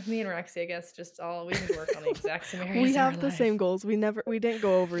 Me and Roxy, I guess, we need to work on the exact same areas. We have the same goals. We didn't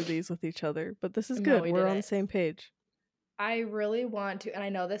go over these with each other, but this is good. We're on the same page. I really want to, and I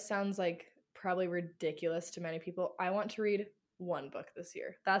know this sounds like probably ridiculous to many people. I want to read one book this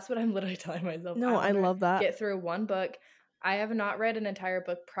year. That's what I'm literally telling myself. No, I love that. Get through one book. I have not read an entire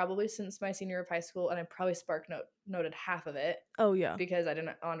book probably since my senior year of high school, and I probably noted half of it. Oh, yeah. Because I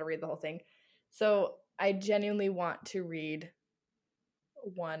didn't want to read the whole thing. So I genuinely want to read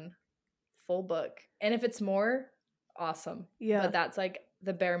one full book. And if it's more, awesome. Yeah. But that's like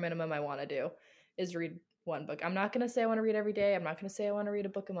the bare minimum I want to do is read one book. I'm not going to say I want to read every day. I'm not going to say I want to read a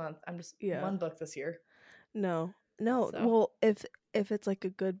book a month. I'm just one book this year. No. So. Well, if it's like a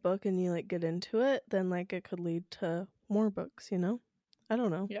good book and you like get into it, then like it could lead to more books, I don't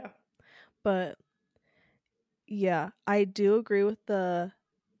know. Yeah. But yeah, I do agree with the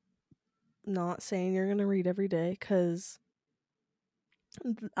not saying you're going to read every day, because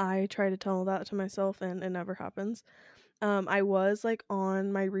I try to tell that to myself and it never happens. I was like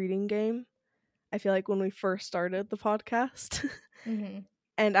on my reading game, I feel like, when we first started the podcast. Mm-hmm.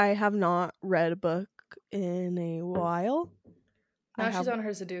 And I have not read a book in a while. Now she's on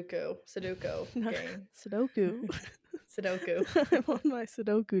her Sudoku game. Sudoku. Sudoku. I'm on my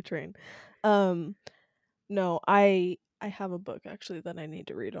Sudoku train. No, I have a book actually that I need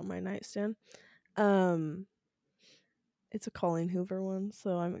to read on my nightstand. It's a Colleen Hoover one,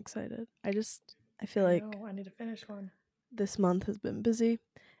 so I'm excited. I feel like I need to finish one. This month has been busy.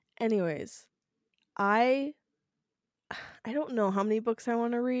 Anyways, I don't know how many books I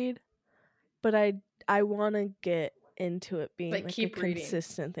want to read, but I want to get into it being like like a keep reading.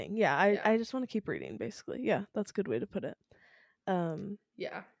 consistent thing. Yeah, I just want to keep reading, basically. Yeah, that's a good way to put it.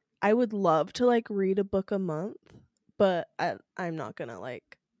 Yeah. I would love to like read a book a month, but I'm not gonna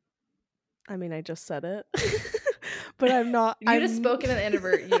like. I mean, I just said it, but I'm not. You just spoke in an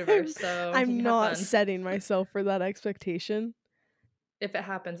universe, so I'm have not fun. setting myself for that expectation. If it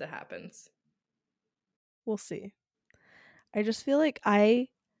happens, it happens. We'll see. I just feel like I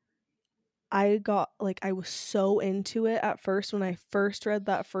got like I was so into it at first when I first read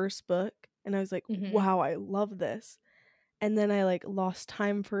that first book, and I was like, Mhm. wow, I love this. And then I like lost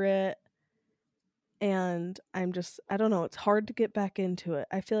time for it, and I don't know, it's hard to get back into it.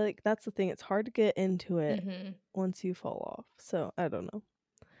 I feel like that's the thing, it's hard to get into it once you fall off. So I don't know.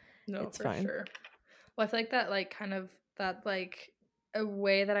 No, it's for fine. sure. Well, I feel like that like kind of that like a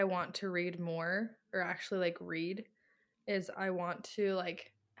way that I want to read more, or actually like read, is I want to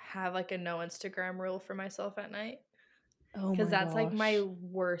like have like a no Instagram rule for myself at night. Oh Because my that's like my gosh.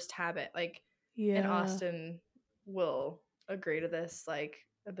 worst habit. Like, Yeah. and Austin will agree to this like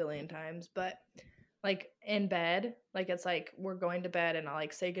a billion times, but like in bed, like it's like we're going to bed and I'll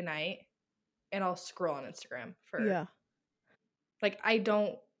like say goodnight and I'll scroll on Instagram for Yeah. like I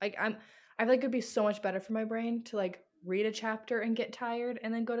don't like I feel like it'd be so much better for my brain to like read a chapter and get tired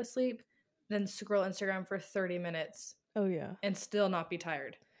and then go to sleep than scroll Instagram for 30 minutes. Oh yeah. And still not be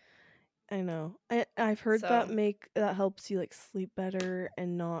tired. I know. I've heard that helps you like sleep better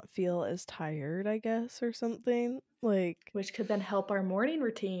and not feel as tired, I guess, or something. Like, which could then help our morning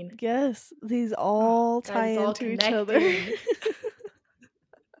routine. Yes, these all tie into each other.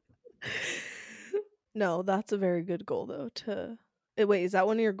 No, that's a very good goal though. Wait, is that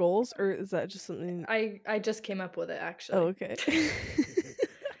one of your goals, or is that just something I just came up with it actually? Oh, okay.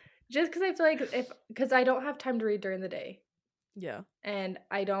 Just because I feel like because I don't have time to read during the day. Yeah. And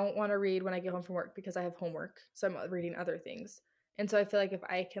I don't want to read when I get home from work because I have homework. So I'm reading other things. And so I feel like if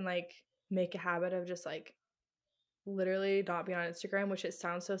I can like make a habit of just like literally not being on Instagram, which it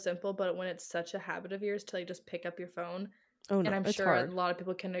sounds so simple, but when it's such a habit of yours to like just pick up your phone. Oh no, and I'm it's sure hard. a lot of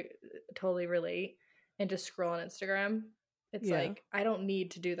people can totally relate and just scroll on Instagram. It's like I don't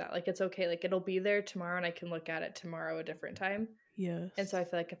need to do that. Like it's okay. Like it'll be there tomorrow and I can look at it tomorrow a different time. Yes. And so I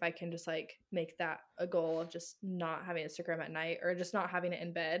feel like if I can just like make that a goal of just not having Instagram at night or just not having it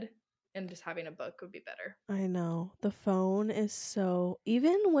in bed and just having a book would be better. I know. The phone is so,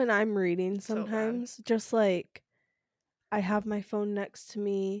 even when I'm reading sometimes, just like I have my phone next to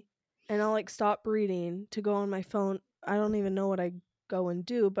me and I'll like stop reading to go on my phone. I don't even know what I go and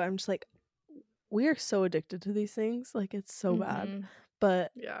do, but I'm just like, we are so addicted to these things. Like it's so bad.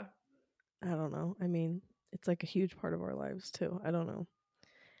 But yeah, I don't know. I mean, it's like a huge part of our lives too. I don't know.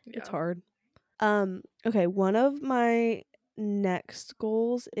 Yeah. It's hard. Okay, one of my next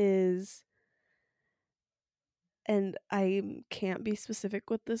goals is, and I can't be specific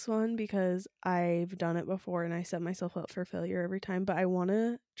with this one because I've done it before and I set myself up for failure every time, but I want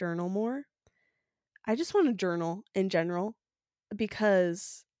to journal more. I just want to journal in general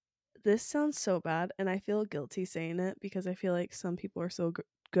because this sounds so bad and I feel guilty saying it because I feel like some people are so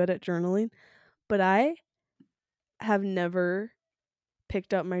good at journaling, but I have never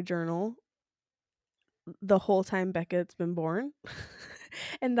picked up my journal the whole time Beckett's been born.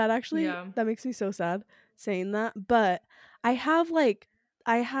 And that actually that makes me so sad saying that, but I've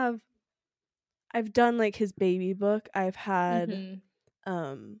done like his baby book. I've had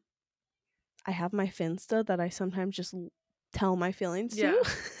I have my Finsta that I sometimes just tell my feelings to.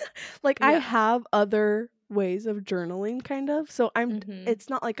 Like I have other ways of journaling kind of. So it's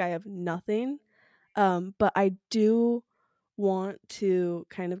not like I have nothing. But I do want to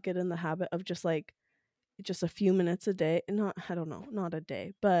kind of get in the habit of just like just a few minutes a day. Not a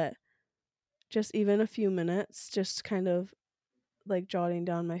day, but just even a few minutes, just kind of like jotting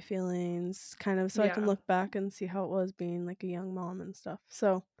down my feelings, kind of so I can look back and see how it was being like a young mom and stuff.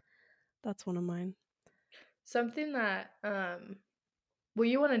 So that's one of mine. Something that well,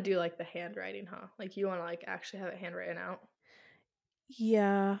 you want to do like the handwriting, huh? Like you want to like actually have it handwritten out.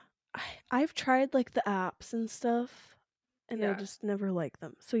 Yeah, I've tried like the apps and stuff, and I just never like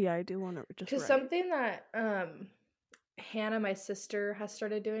them. So yeah, I do want to just write. Something that Hannah, my sister, has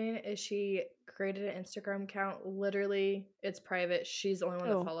started doing is she created an Instagram account. Literally, it's private. She's the only one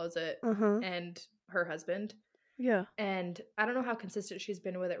that follows it, and her husband. Yeah. And I don't know how consistent she's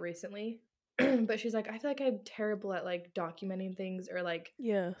been with it recently, but she's like, I feel like I'm terrible at like documenting things or like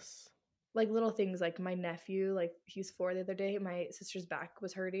like little things. Like my nephew, like he's 4 the other day, my sister's back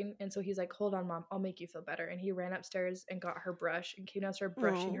was hurting, and so he's like, hold on mom, I'll make you feel better. And he ran upstairs and got her brush and came downstairs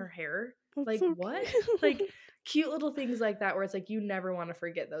brushing her hair. Like so what? Like cute little things like that where it's like you never want to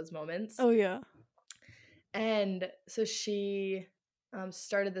forget those moments. Oh yeah. And so she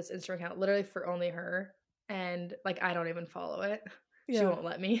started this Instagram account literally for only her. And like, I don't even follow it. She Yeah. won't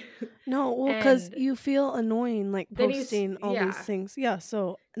let me. No, well, because And you feel annoying, like, then posting all these yeah. things. Yeah,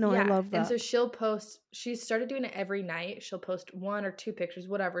 so, no, I Yeah. love And that. so she started doing it every night. She'll post 1 or 2 pictures,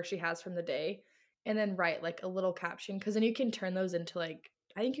 whatever she has from the day, and then write like a little caption. Cause then you can turn those into like,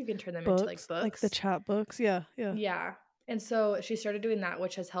 I think you can turn them into like Books, like the books. chat books. Yeah, yeah. Yeah. And so she started doing that,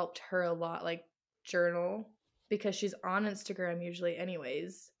 which has helped her a lot, like journal, because she's on Instagram usually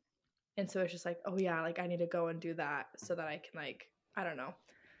anyways. And so it's just like, oh yeah, like I need to go and do that so that I can like, I don't know.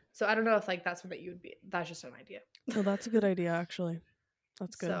 So I don't know if like that's what you would be. That's just an idea. No, that's a good idea, actually.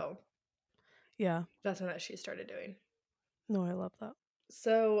 That's good. So Yeah. that's one that she started doing. No, I love that.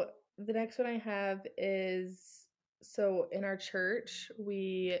 So the next one I have is, so in our church,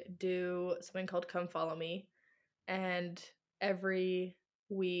 we do something called Come Follow Me. And every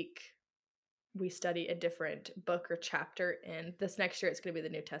week we study a different book or chapter. And this next year it's going to be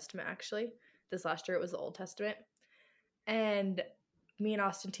the New Testament, actually. This last year it was the Old Testament. And me and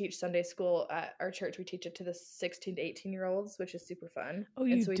Austin teach Sunday school at our church. We teach it to the 16 to 18-year-olds, which is super fun. Oh,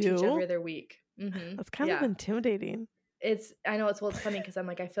 And you so we teach every do? other week. Mm-hmm. That's kind of Yeah. intimidating. I know it's funny because I'm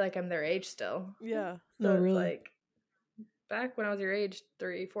like, I feel like I'm their age still. Yeah. So No, it's really. like back when I was your age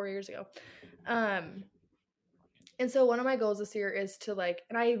 3-4 years ago. And so one of my goals this year is to like,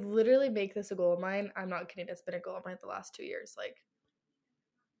 and I literally make this a goal of mine. I'm not kidding. It's been a goal of mine the last 2 years. Like,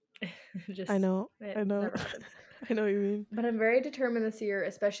 just I know. it I know. never happens. I know what you mean. But I'm very determined this year,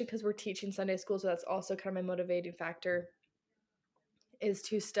 especially because we're teaching Sunday school. So that's also kind of my motivating factor, is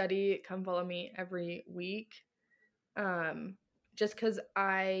to study Come Follow Me every week. Just because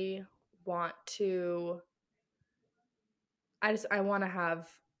I want to, I want to have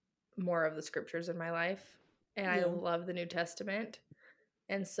more of the scriptures in my life. And I Yeah. love the New Testament.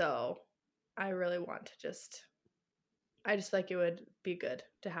 And so I really want to I just feel like it would be good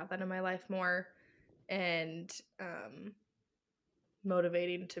to have that in my life more, and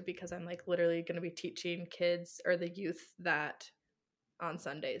motivating to, because I'm like literally going to be teaching kids or the youth that on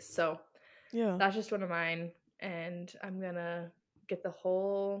Sundays. So Yeah. that's just one of mine, and I'm going to get the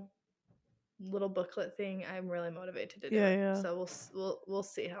whole little booklet thing. I'm really motivated to do it. Yeah. So we'll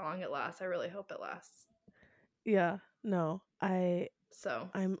see how long it lasts. I really hope it lasts. Yeah. No. I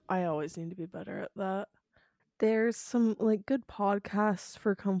always need to be better at that. There's some like good podcasts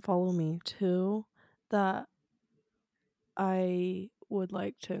for Come Follow Me too that I would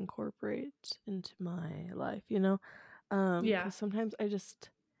like to incorporate into my life, you know? Yeah. Because sometimes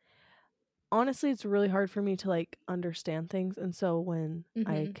honestly, it's really hard for me to like understand things, and so when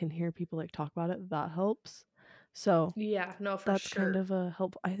I can hear people like talk about it, that helps. So Yeah, no, for that's kind sure. of a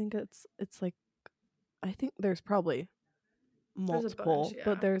help. I think it's like, I think there's probably There's a bunch, multiple, yeah.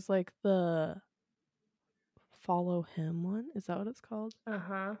 but there's like the Follow Him one. Is that what it's called?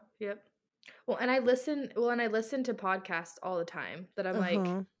 Uh-huh. Yep. Well, and I listen to podcasts all the time that I'm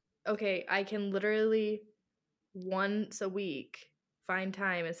like, okay, I can literally once a week find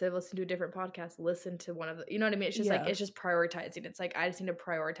time, instead of listening to a different podcast, listen to one of the, you know what I mean? It's just like, Yeah. it's just prioritizing. It's like I just need to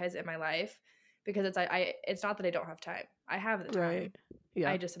prioritize it in my life, because it's like it's not that I don't have time. I have the time. Right.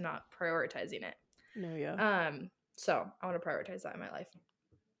 Yeah. I just am not prioritizing it. No, yeah. So I want to prioritize that in my life.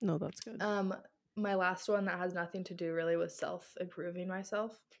 No, that's good. My last one that has nothing to do really with self-improving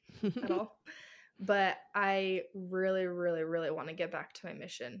myself at all. But I really, really, really want to get back to my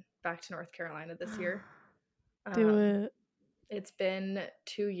mission, back to North Carolina this year. Do it. It's been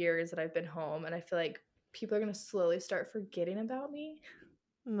 2 years that I've been home, and I feel like people are going to slowly start forgetting about me.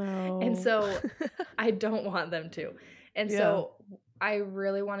 No. And so I don't want them to. And Yeah. so I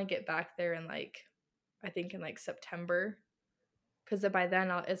really want to get back there in like, I think in like September, because by then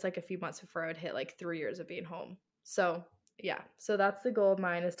it's like a few months before I would hit like 3 years of being home. So yeah, so that's the goal of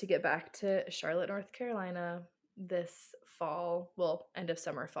mine, is to get back to Charlotte, North Carolina this fall, well, end of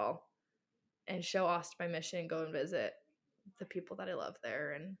summer, fall, and show Austin my mission and go and visit the people that I love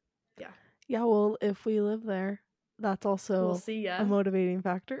there. And yeah. Yeah, well, if we live there, that's also We'll see ya. a motivating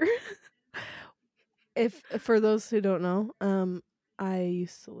factor. If for those who don't know, I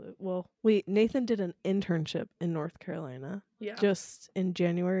used to live, Nathan did an internship in North Carolina. Yeah. Just in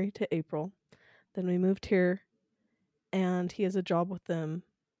January to April. Then we moved here, and he has a job with them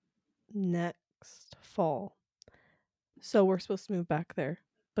next fall. So we're supposed to move back there.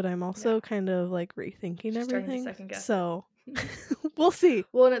 But I'm also kind of like rethinking everything. So we'll see.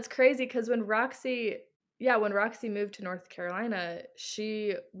 Well, and it's crazy because when Roxy moved to North Carolina,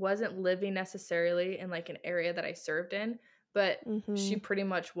 she wasn't living necessarily in like an area that I served in, but she pretty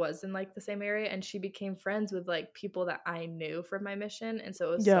much was in like the same area, and she became friends with like people that I knew from my mission. And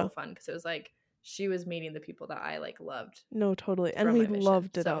so it was so fun, because it was like she was meeting the people that I like loved. No, totally. And we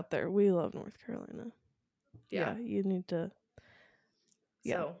loved it out there. We love North Carolina. Yeah, you need to.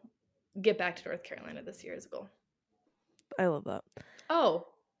 Yeah. So get back to North Carolina this year as a goal. I love that. Oh,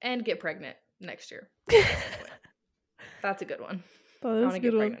 and get pregnant next year. That's a good one. I want to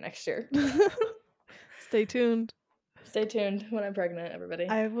get pregnant next year. Stay tuned. Stay tuned when I'm pregnant, everybody.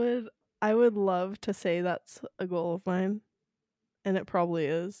 I would love to say that's a goal of mine. And it probably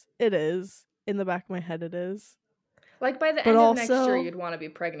is. It is. In the back of my head, it is. Like by the end of next year, you'd want to be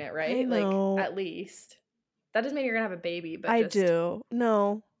pregnant, right? I know. Like at least. That doesn't mean you're going to have a baby, but I do.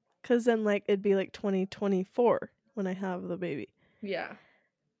 No. Because then like it'd be like 2024 when I have the baby. Yeah.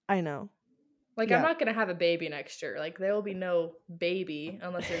 I know. Like, yeah. I'm not going to have a baby next year. Like, there will be no baby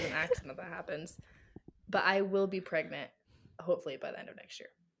unless there's an accident that happens. But I will be pregnant, hopefully, by the end of next year.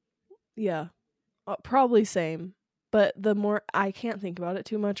 Yeah. Probably same. But the more I can't think about it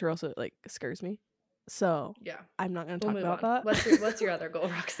too much or else it, like, scares me. So, yeah. I'm not going to talk about that. What's your other goal,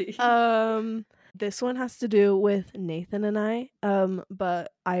 Roxy? This one has to do with Nathan and I.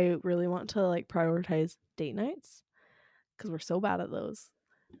 But I really want to, like, prioritize date nights because we're so bad at those.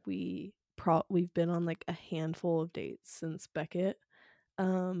 We've been on like a handful of dates since Beckett.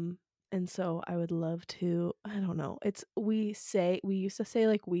 And so I would love to, I don't know. We used to say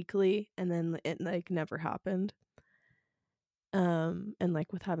like weekly and then it like never happened. And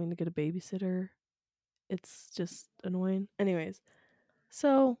like with having to get a babysitter, it's just annoying. Anyways,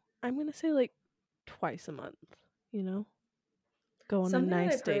 so I'm going to say like twice a month, you know? Go on Something a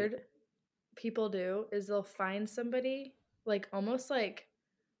nice I've date. Heard people do is they'll find somebody like almost like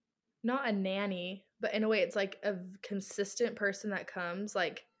not a nanny, but in a way it's like a consistent person that comes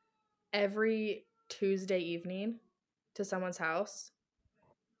like every Tuesday evening to someone's house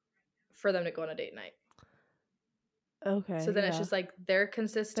for them to go on a date night. Okay. So then it's just like they're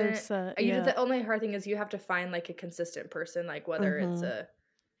consistent. The only hard thing is you have to find like a consistent person, like whether it's a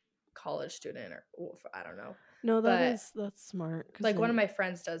college student or I don't know. No, that's smart. Like one of my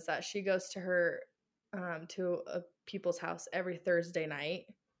friends does that. She goes to her to a people's house every Thursday night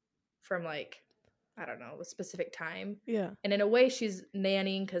from like I don't know, a specific time. Yeah. And in a way she's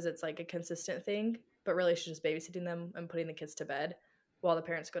nannying because it's like a consistent thing, but really she's just babysitting them and putting the kids to bed while the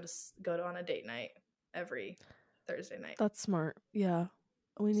parents go on a date night every Thursday night. That's smart. Yeah.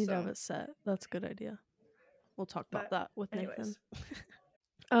 We need to have it set. That's a good idea. We'll talk about that with Nathan.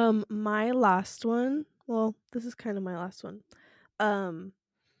 My last one. Well, this is kind of my last one.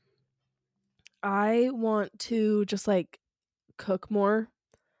 I want to just like cook more.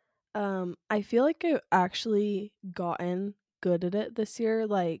 I feel like I've actually gotten good at it this year.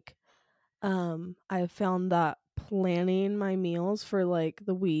 Like, I've found that planning my meals for like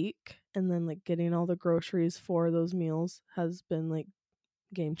the week and then like getting all the groceries for those meals has been like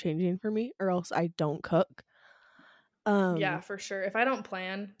game changing for me, or else I don't cook. Yeah, for sure. If I don't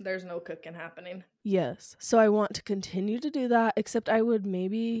plan, there's no cooking happening. Yes. So I want to continue to do that, except I would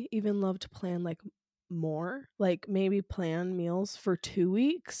maybe even love to plan like more, like maybe plan meals for 2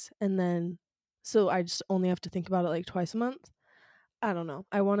 weeks and then so I just only have to think about it like twice a month. I don't know.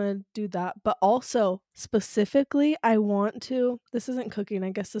 I want to do that, but also specifically I want to, this isn't cooking,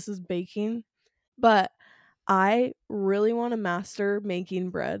 I guess this is baking, but I really want to master making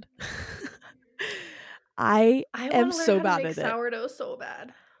bread. I am so bad at it. Sourdough so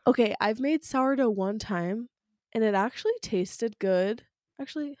bad. Okay, I've made sourdough one time and it actually tasted good.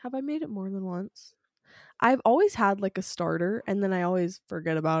 Actually, have I made it more than once? I've always had like a starter and then I always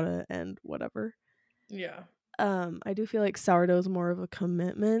forget about it and whatever. Yeah. I do feel like sourdough is more of a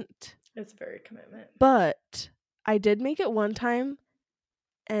commitment. It's very commitment. But I did make it one time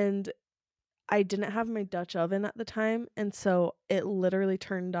and I didn't have my Dutch oven at the time, and so it literally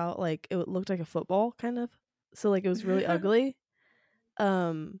turned out like it looked like a football kind of. So like it was really ugly.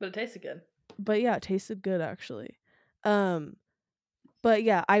 But it tasted good. But yeah, it tasted good actually. But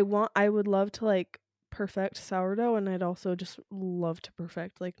yeah, I would love to like perfect sourdough, and I'd also just love to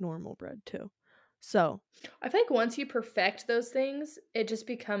perfect like normal bread too. So I feel like once you perfect those things, it just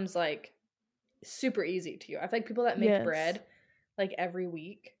becomes like super easy to you. I feel like people that make bread like every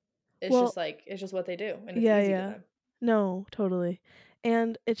week, it's just what they do, and it's easy to them. No, totally.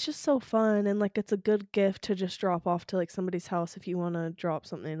 And it's just so fun, and like it's a good gift to just drop off to like somebody's house if you want to drop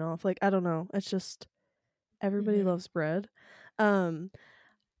something off. Like I don't know, it's just everybody loves bread. One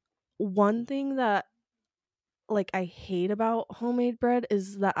thing that like I hate about homemade bread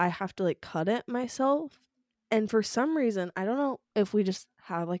is that I have to like cut it myself. And for some reason, I don't know if we just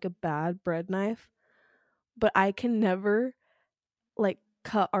have like a bad bread knife, but I can never like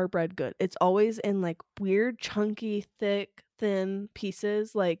cut our bread good. It's always in like weird chunky thick thin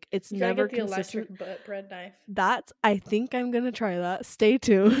pieces. Like it's You gotta never get the consistent. electric bread knife. I think I'm gonna try that. Stay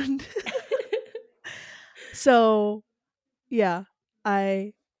tuned. So yeah,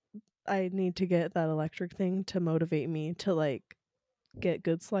 I need to get that electric thing to motivate me to like get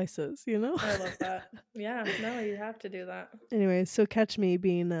good slices, you know? I love that. Yeah, no, you have to do that. Anyway, so catch me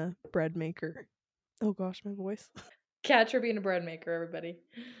being a bread maker. Oh gosh, my voice. Catch her being a bread maker, everybody.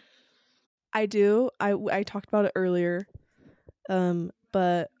 I do. I talked about it earlier.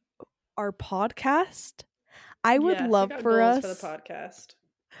 But our podcast, I would Yes, we love got for goals us. for the podcast.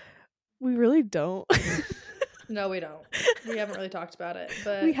 We really don't. No, we don't. We haven't really talked about it,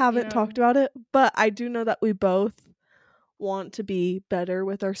 but We haven't talked about it, but I do know that we both want to be better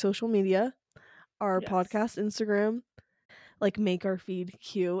with our social media, our yes. podcast, Instagram, like make our feed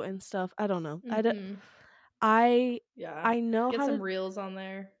cute and stuff. I don't know. Mm-hmm. I know Get how some to. reels on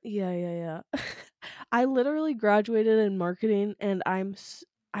there. Yeah. I literally graduated in marketing, and I'm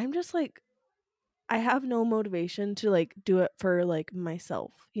just like, I have no motivation to like do it for like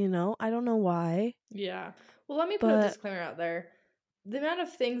myself, you know? I don't know why. Yeah. Well, let me put a disclaimer out there. The amount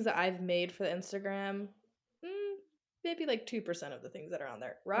of things that I've made for the Instagram, maybe like 2% of the things that are on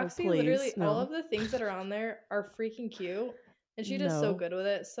there. Roxy, literally all of the things that are on there are freaking cute, and she does so good with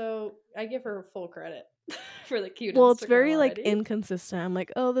it. So I give her full credit for the cute. Well, Instagram it's very already. like inconsistent. I'm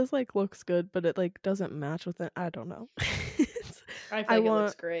like, oh, this like looks good, but it like doesn't match with it. I don't know. I feel like it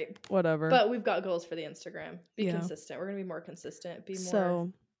looks great. Whatever. But we've got goals for the Instagram. Be consistent. We're gonna be more consistent. Be more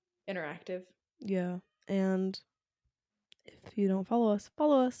interactive. Yeah. And if you don't follow us.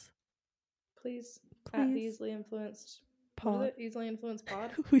 Please. At the Easily Influenced Pod. What is it? Easily Influenced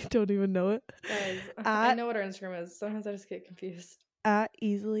Pod? We don't even know it. Guys, I know what our Instagram is. Sometimes I just get confused. At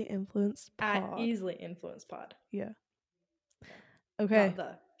Easily Influenced Pod. At Easily Influenced Pod. Yeah. Okay.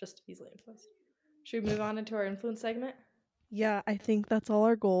 Not just Easily Influenced. Should we move on into our influence segment? Yeah, I think that's all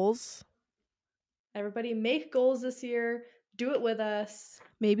our goals. Everybody make goals this year. Do it with us.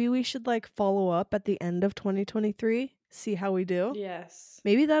 Maybe we should like follow up at the end of 2023, see how we do. Yes.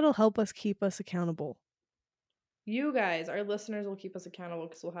 Maybe that'll help us keep us accountable. You guys, our listeners, will keep us accountable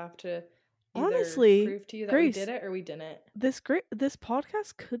because we'll have to honestly prove to you that Grace, we did it or we didn't. This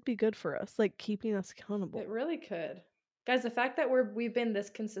podcast could be good for us, like keeping us accountable. It really could. Guys, the fact that we've been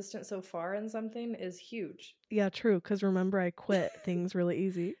this consistent so far in something is huge. Yeah, true. Because remember, I quit things really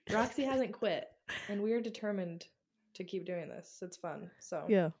easy. Roxy hasn't quit, and we are determined to keep doing this. It's fun. So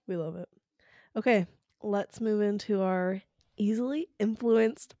yeah, we love it. Okay, let's move into our Easily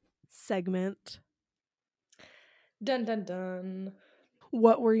Influenced segment. Dun dun dun.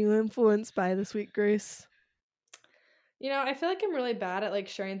 What were you influenced by this week, Grace? You know, I feel like I'm really bad at like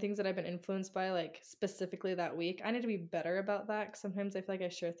sharing things that I've been influenced by, like specifically that week. I need to be better about that because sometimes I feel like I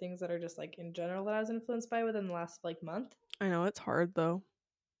share things that are just like in general that I was influenced by within the last like month. I know it's hard though,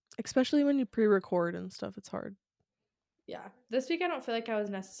 especially when you pre-record and stuff. It's hard. Yeah, this week I don't feel like I was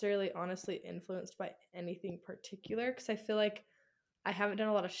necessarily honestly influenced by anything particular because I feel like I haven't done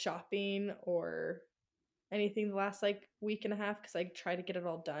a lot of shopping or anything the last like week and a half because I try to get it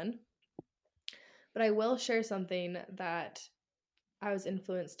all done. But I will share something that I was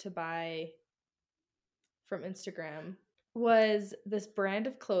influenced to buy from Instagram. Was this brand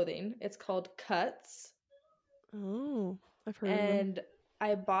of clothing. It's called Cuts. Oh, I've heard of them. And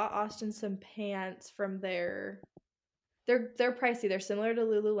I bought Austin some pants from there. They're pricey. They're similar to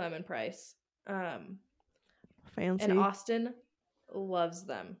Lululemon price. Fancy. And Austin loves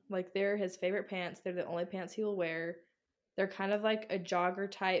them. Like they're his favorite pants. They're the only pants he will wear. They're kind of like a jogger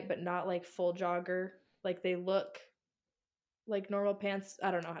type, but not like full jogger. Like they look like normal pants.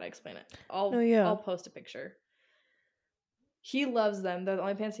 I don't know how to explain it. I'll post a picture. He loves them. They're the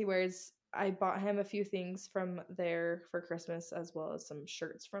only pants he wears. I bought him a few things from there for Christmas as well as some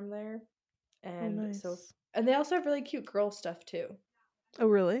shirts from there. And nice. And they also have really cute girl stuff too. Oh,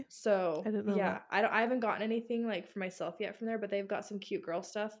 really? So I didn't know that. I haven't gotten anything like for myself yet from there, but they've got some cute girl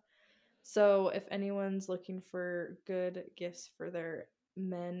stuff. So if anyone's looking for good gifts for their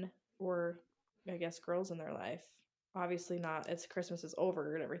men or I guess girls in their life, obviously not, it's Christmas is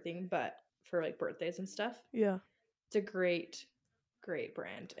over and everything, but for like birthdays and stuff. Yeah. It's a great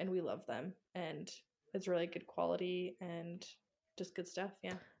brand and we love them and it's really good quality and just good stuff.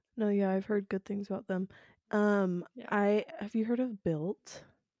 Yeah. No, yeah, I've heard good things about them. Have you heard of Built?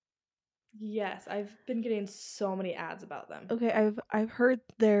 Yes, I've been getting so many ads about them. Okay, I've heard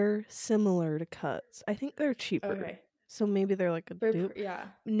they're similar to Cuts. I think they're cheaper. Okay. So maybe they're like a dupe. Yeah.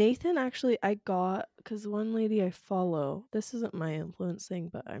 Nathan actually I got because one lady I follow, this isn't my influence thing,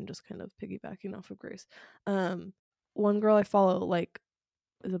 but I'm just kind of piggybacking off of Grace. One girl I follow like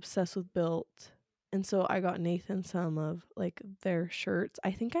is obsessed with Built And so I got Nathan some of like their shirts.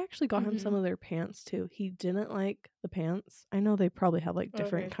 I think I actually got him some of their pants too. He didn't like the pants. I know they probably have like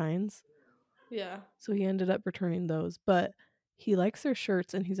different kinds. Yeah. So he ended up returning those, but he likes their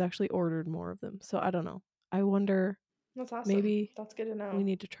shirts and he's actually ordered more of them. So I don't know. I wonder. That's awesome. Maybe that's good to know. We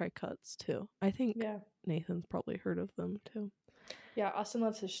need to try Cuts too. I think Nathan's probably heard of them too. Yeah, Austin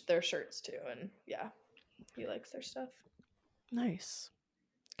loves their shirts too, and yeah, he likes their stuff. Nice.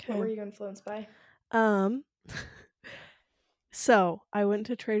 Okay. What were you influenced by? So I went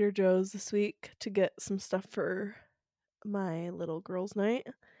to Trader Joe's this week to get some stuff for my little girls' night,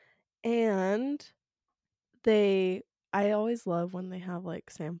 and I always love when they have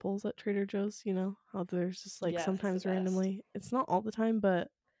like samples at Trader Joe's, you know, how there's just like sometimes randomly, it's not all the time, but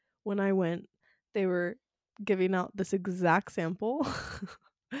when I went, they were giving out this exact sample.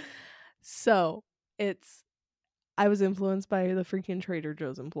 So I was influenced by the freaking Trader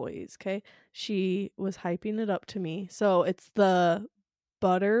Joe's employees, okay? She was hyping it up to me. So it's the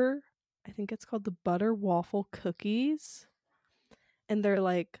butter, I think it's called the butter waffle cookies. And they're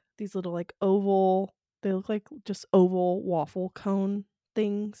like these little like oval, they look like just oval waffle cone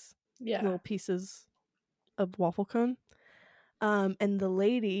things. Yeah. Little pieces of waffle cone. And the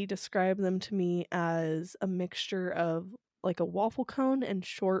lady described them to me as a mixture of like a waffle cone and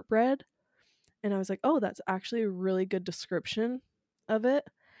shortbread. And I was like, oh, that's actually a really good description of it.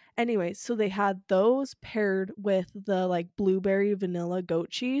 Anyway, so they had those paired with the like blueberry vanilla goat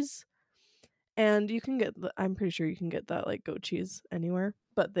cheese. And you can get I'm pretty sure you can get that like goat cheese anywhere,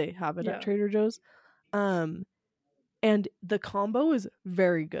 but they have it at Trader Joe's. And the combo is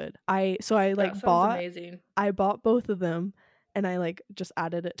very good. I amazing. I bought both of them and I like just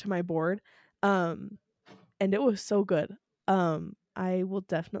added it to my board. And it was so good. I will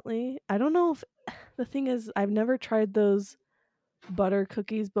definitely, I don't know if the thing is, I've never tried those butter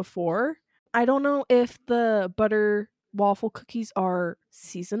cookies before. I don't know if the butter waffle cookies are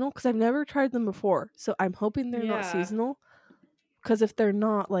seasonal because I've never tried them before. So I'm hoping they're not seasonal, because if they're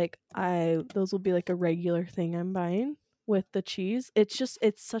not, like, those will be like a regular thing I'm buying with the cheese. It's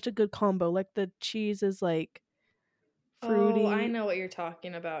such a good combo. Like the cheese is like fruity. Oh, I know what you're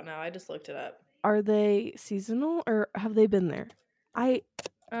talking about now. I just looked it up. Are they seasonal or have they been there? I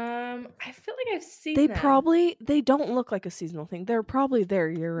feel like I've seen them. They don't look like a seasonal thing. They're probably there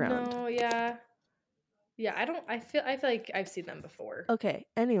year round. No, yeah. Yeah, I feel like I've seen them before. Okay,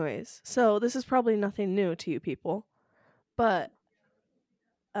 anyways, so this is probably nothing new to you people, but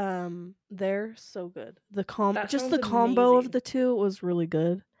they're so good. The combo of the two was really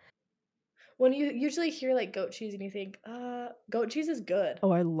good. When you usually hear like goat cheese and you think, goat cheese is good.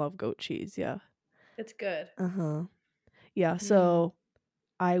 Oh, I love goat cheese, yeah. It's good. Uh-huh. Yeah, so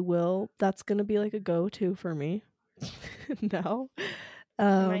that's gonna be like a go-to for me now.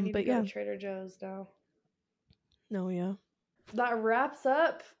 I might need to go to Trader Joe's now. No, yeah. That wraps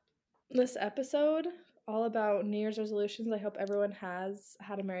up this episode all about New Year's resolutions. I hope everyone has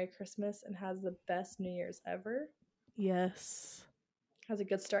had a Merry Christmas and has the best New Year's ever. Yes. Has a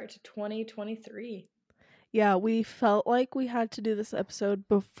good start to 2023. Yeah, we felt like we had to do this episode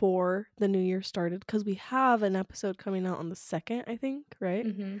before the new year started because we have an episode coming out on the 2nd, I think, right?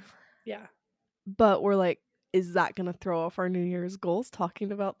 Mm-hmm. Yeah. But we're like, is that going to throw off our New Year's goals,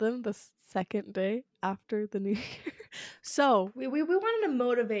 talking about them the second day after the New Year? So we wanted to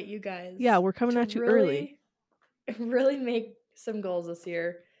motivate you guys. Yeah, we're coming at you early. Really make some goals this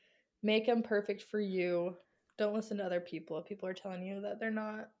year. Make them perfect for you. Don't listen to other people. If people are telling you that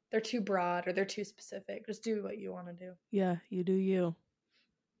they're too broad or they're too specific, just do what you want to do. Yeah, you do you.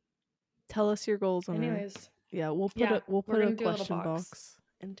 Tell us your goals on we'll put a question box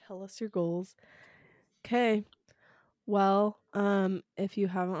and tell us your goals. Okay. Well, if you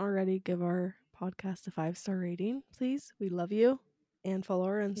haven't already, give our podcast a 5-star rating, please. We love you. And follow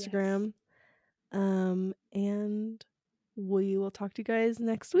our Instagram. Yes. And we will talk to you guys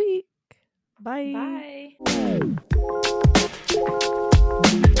next week. Bye. Bye.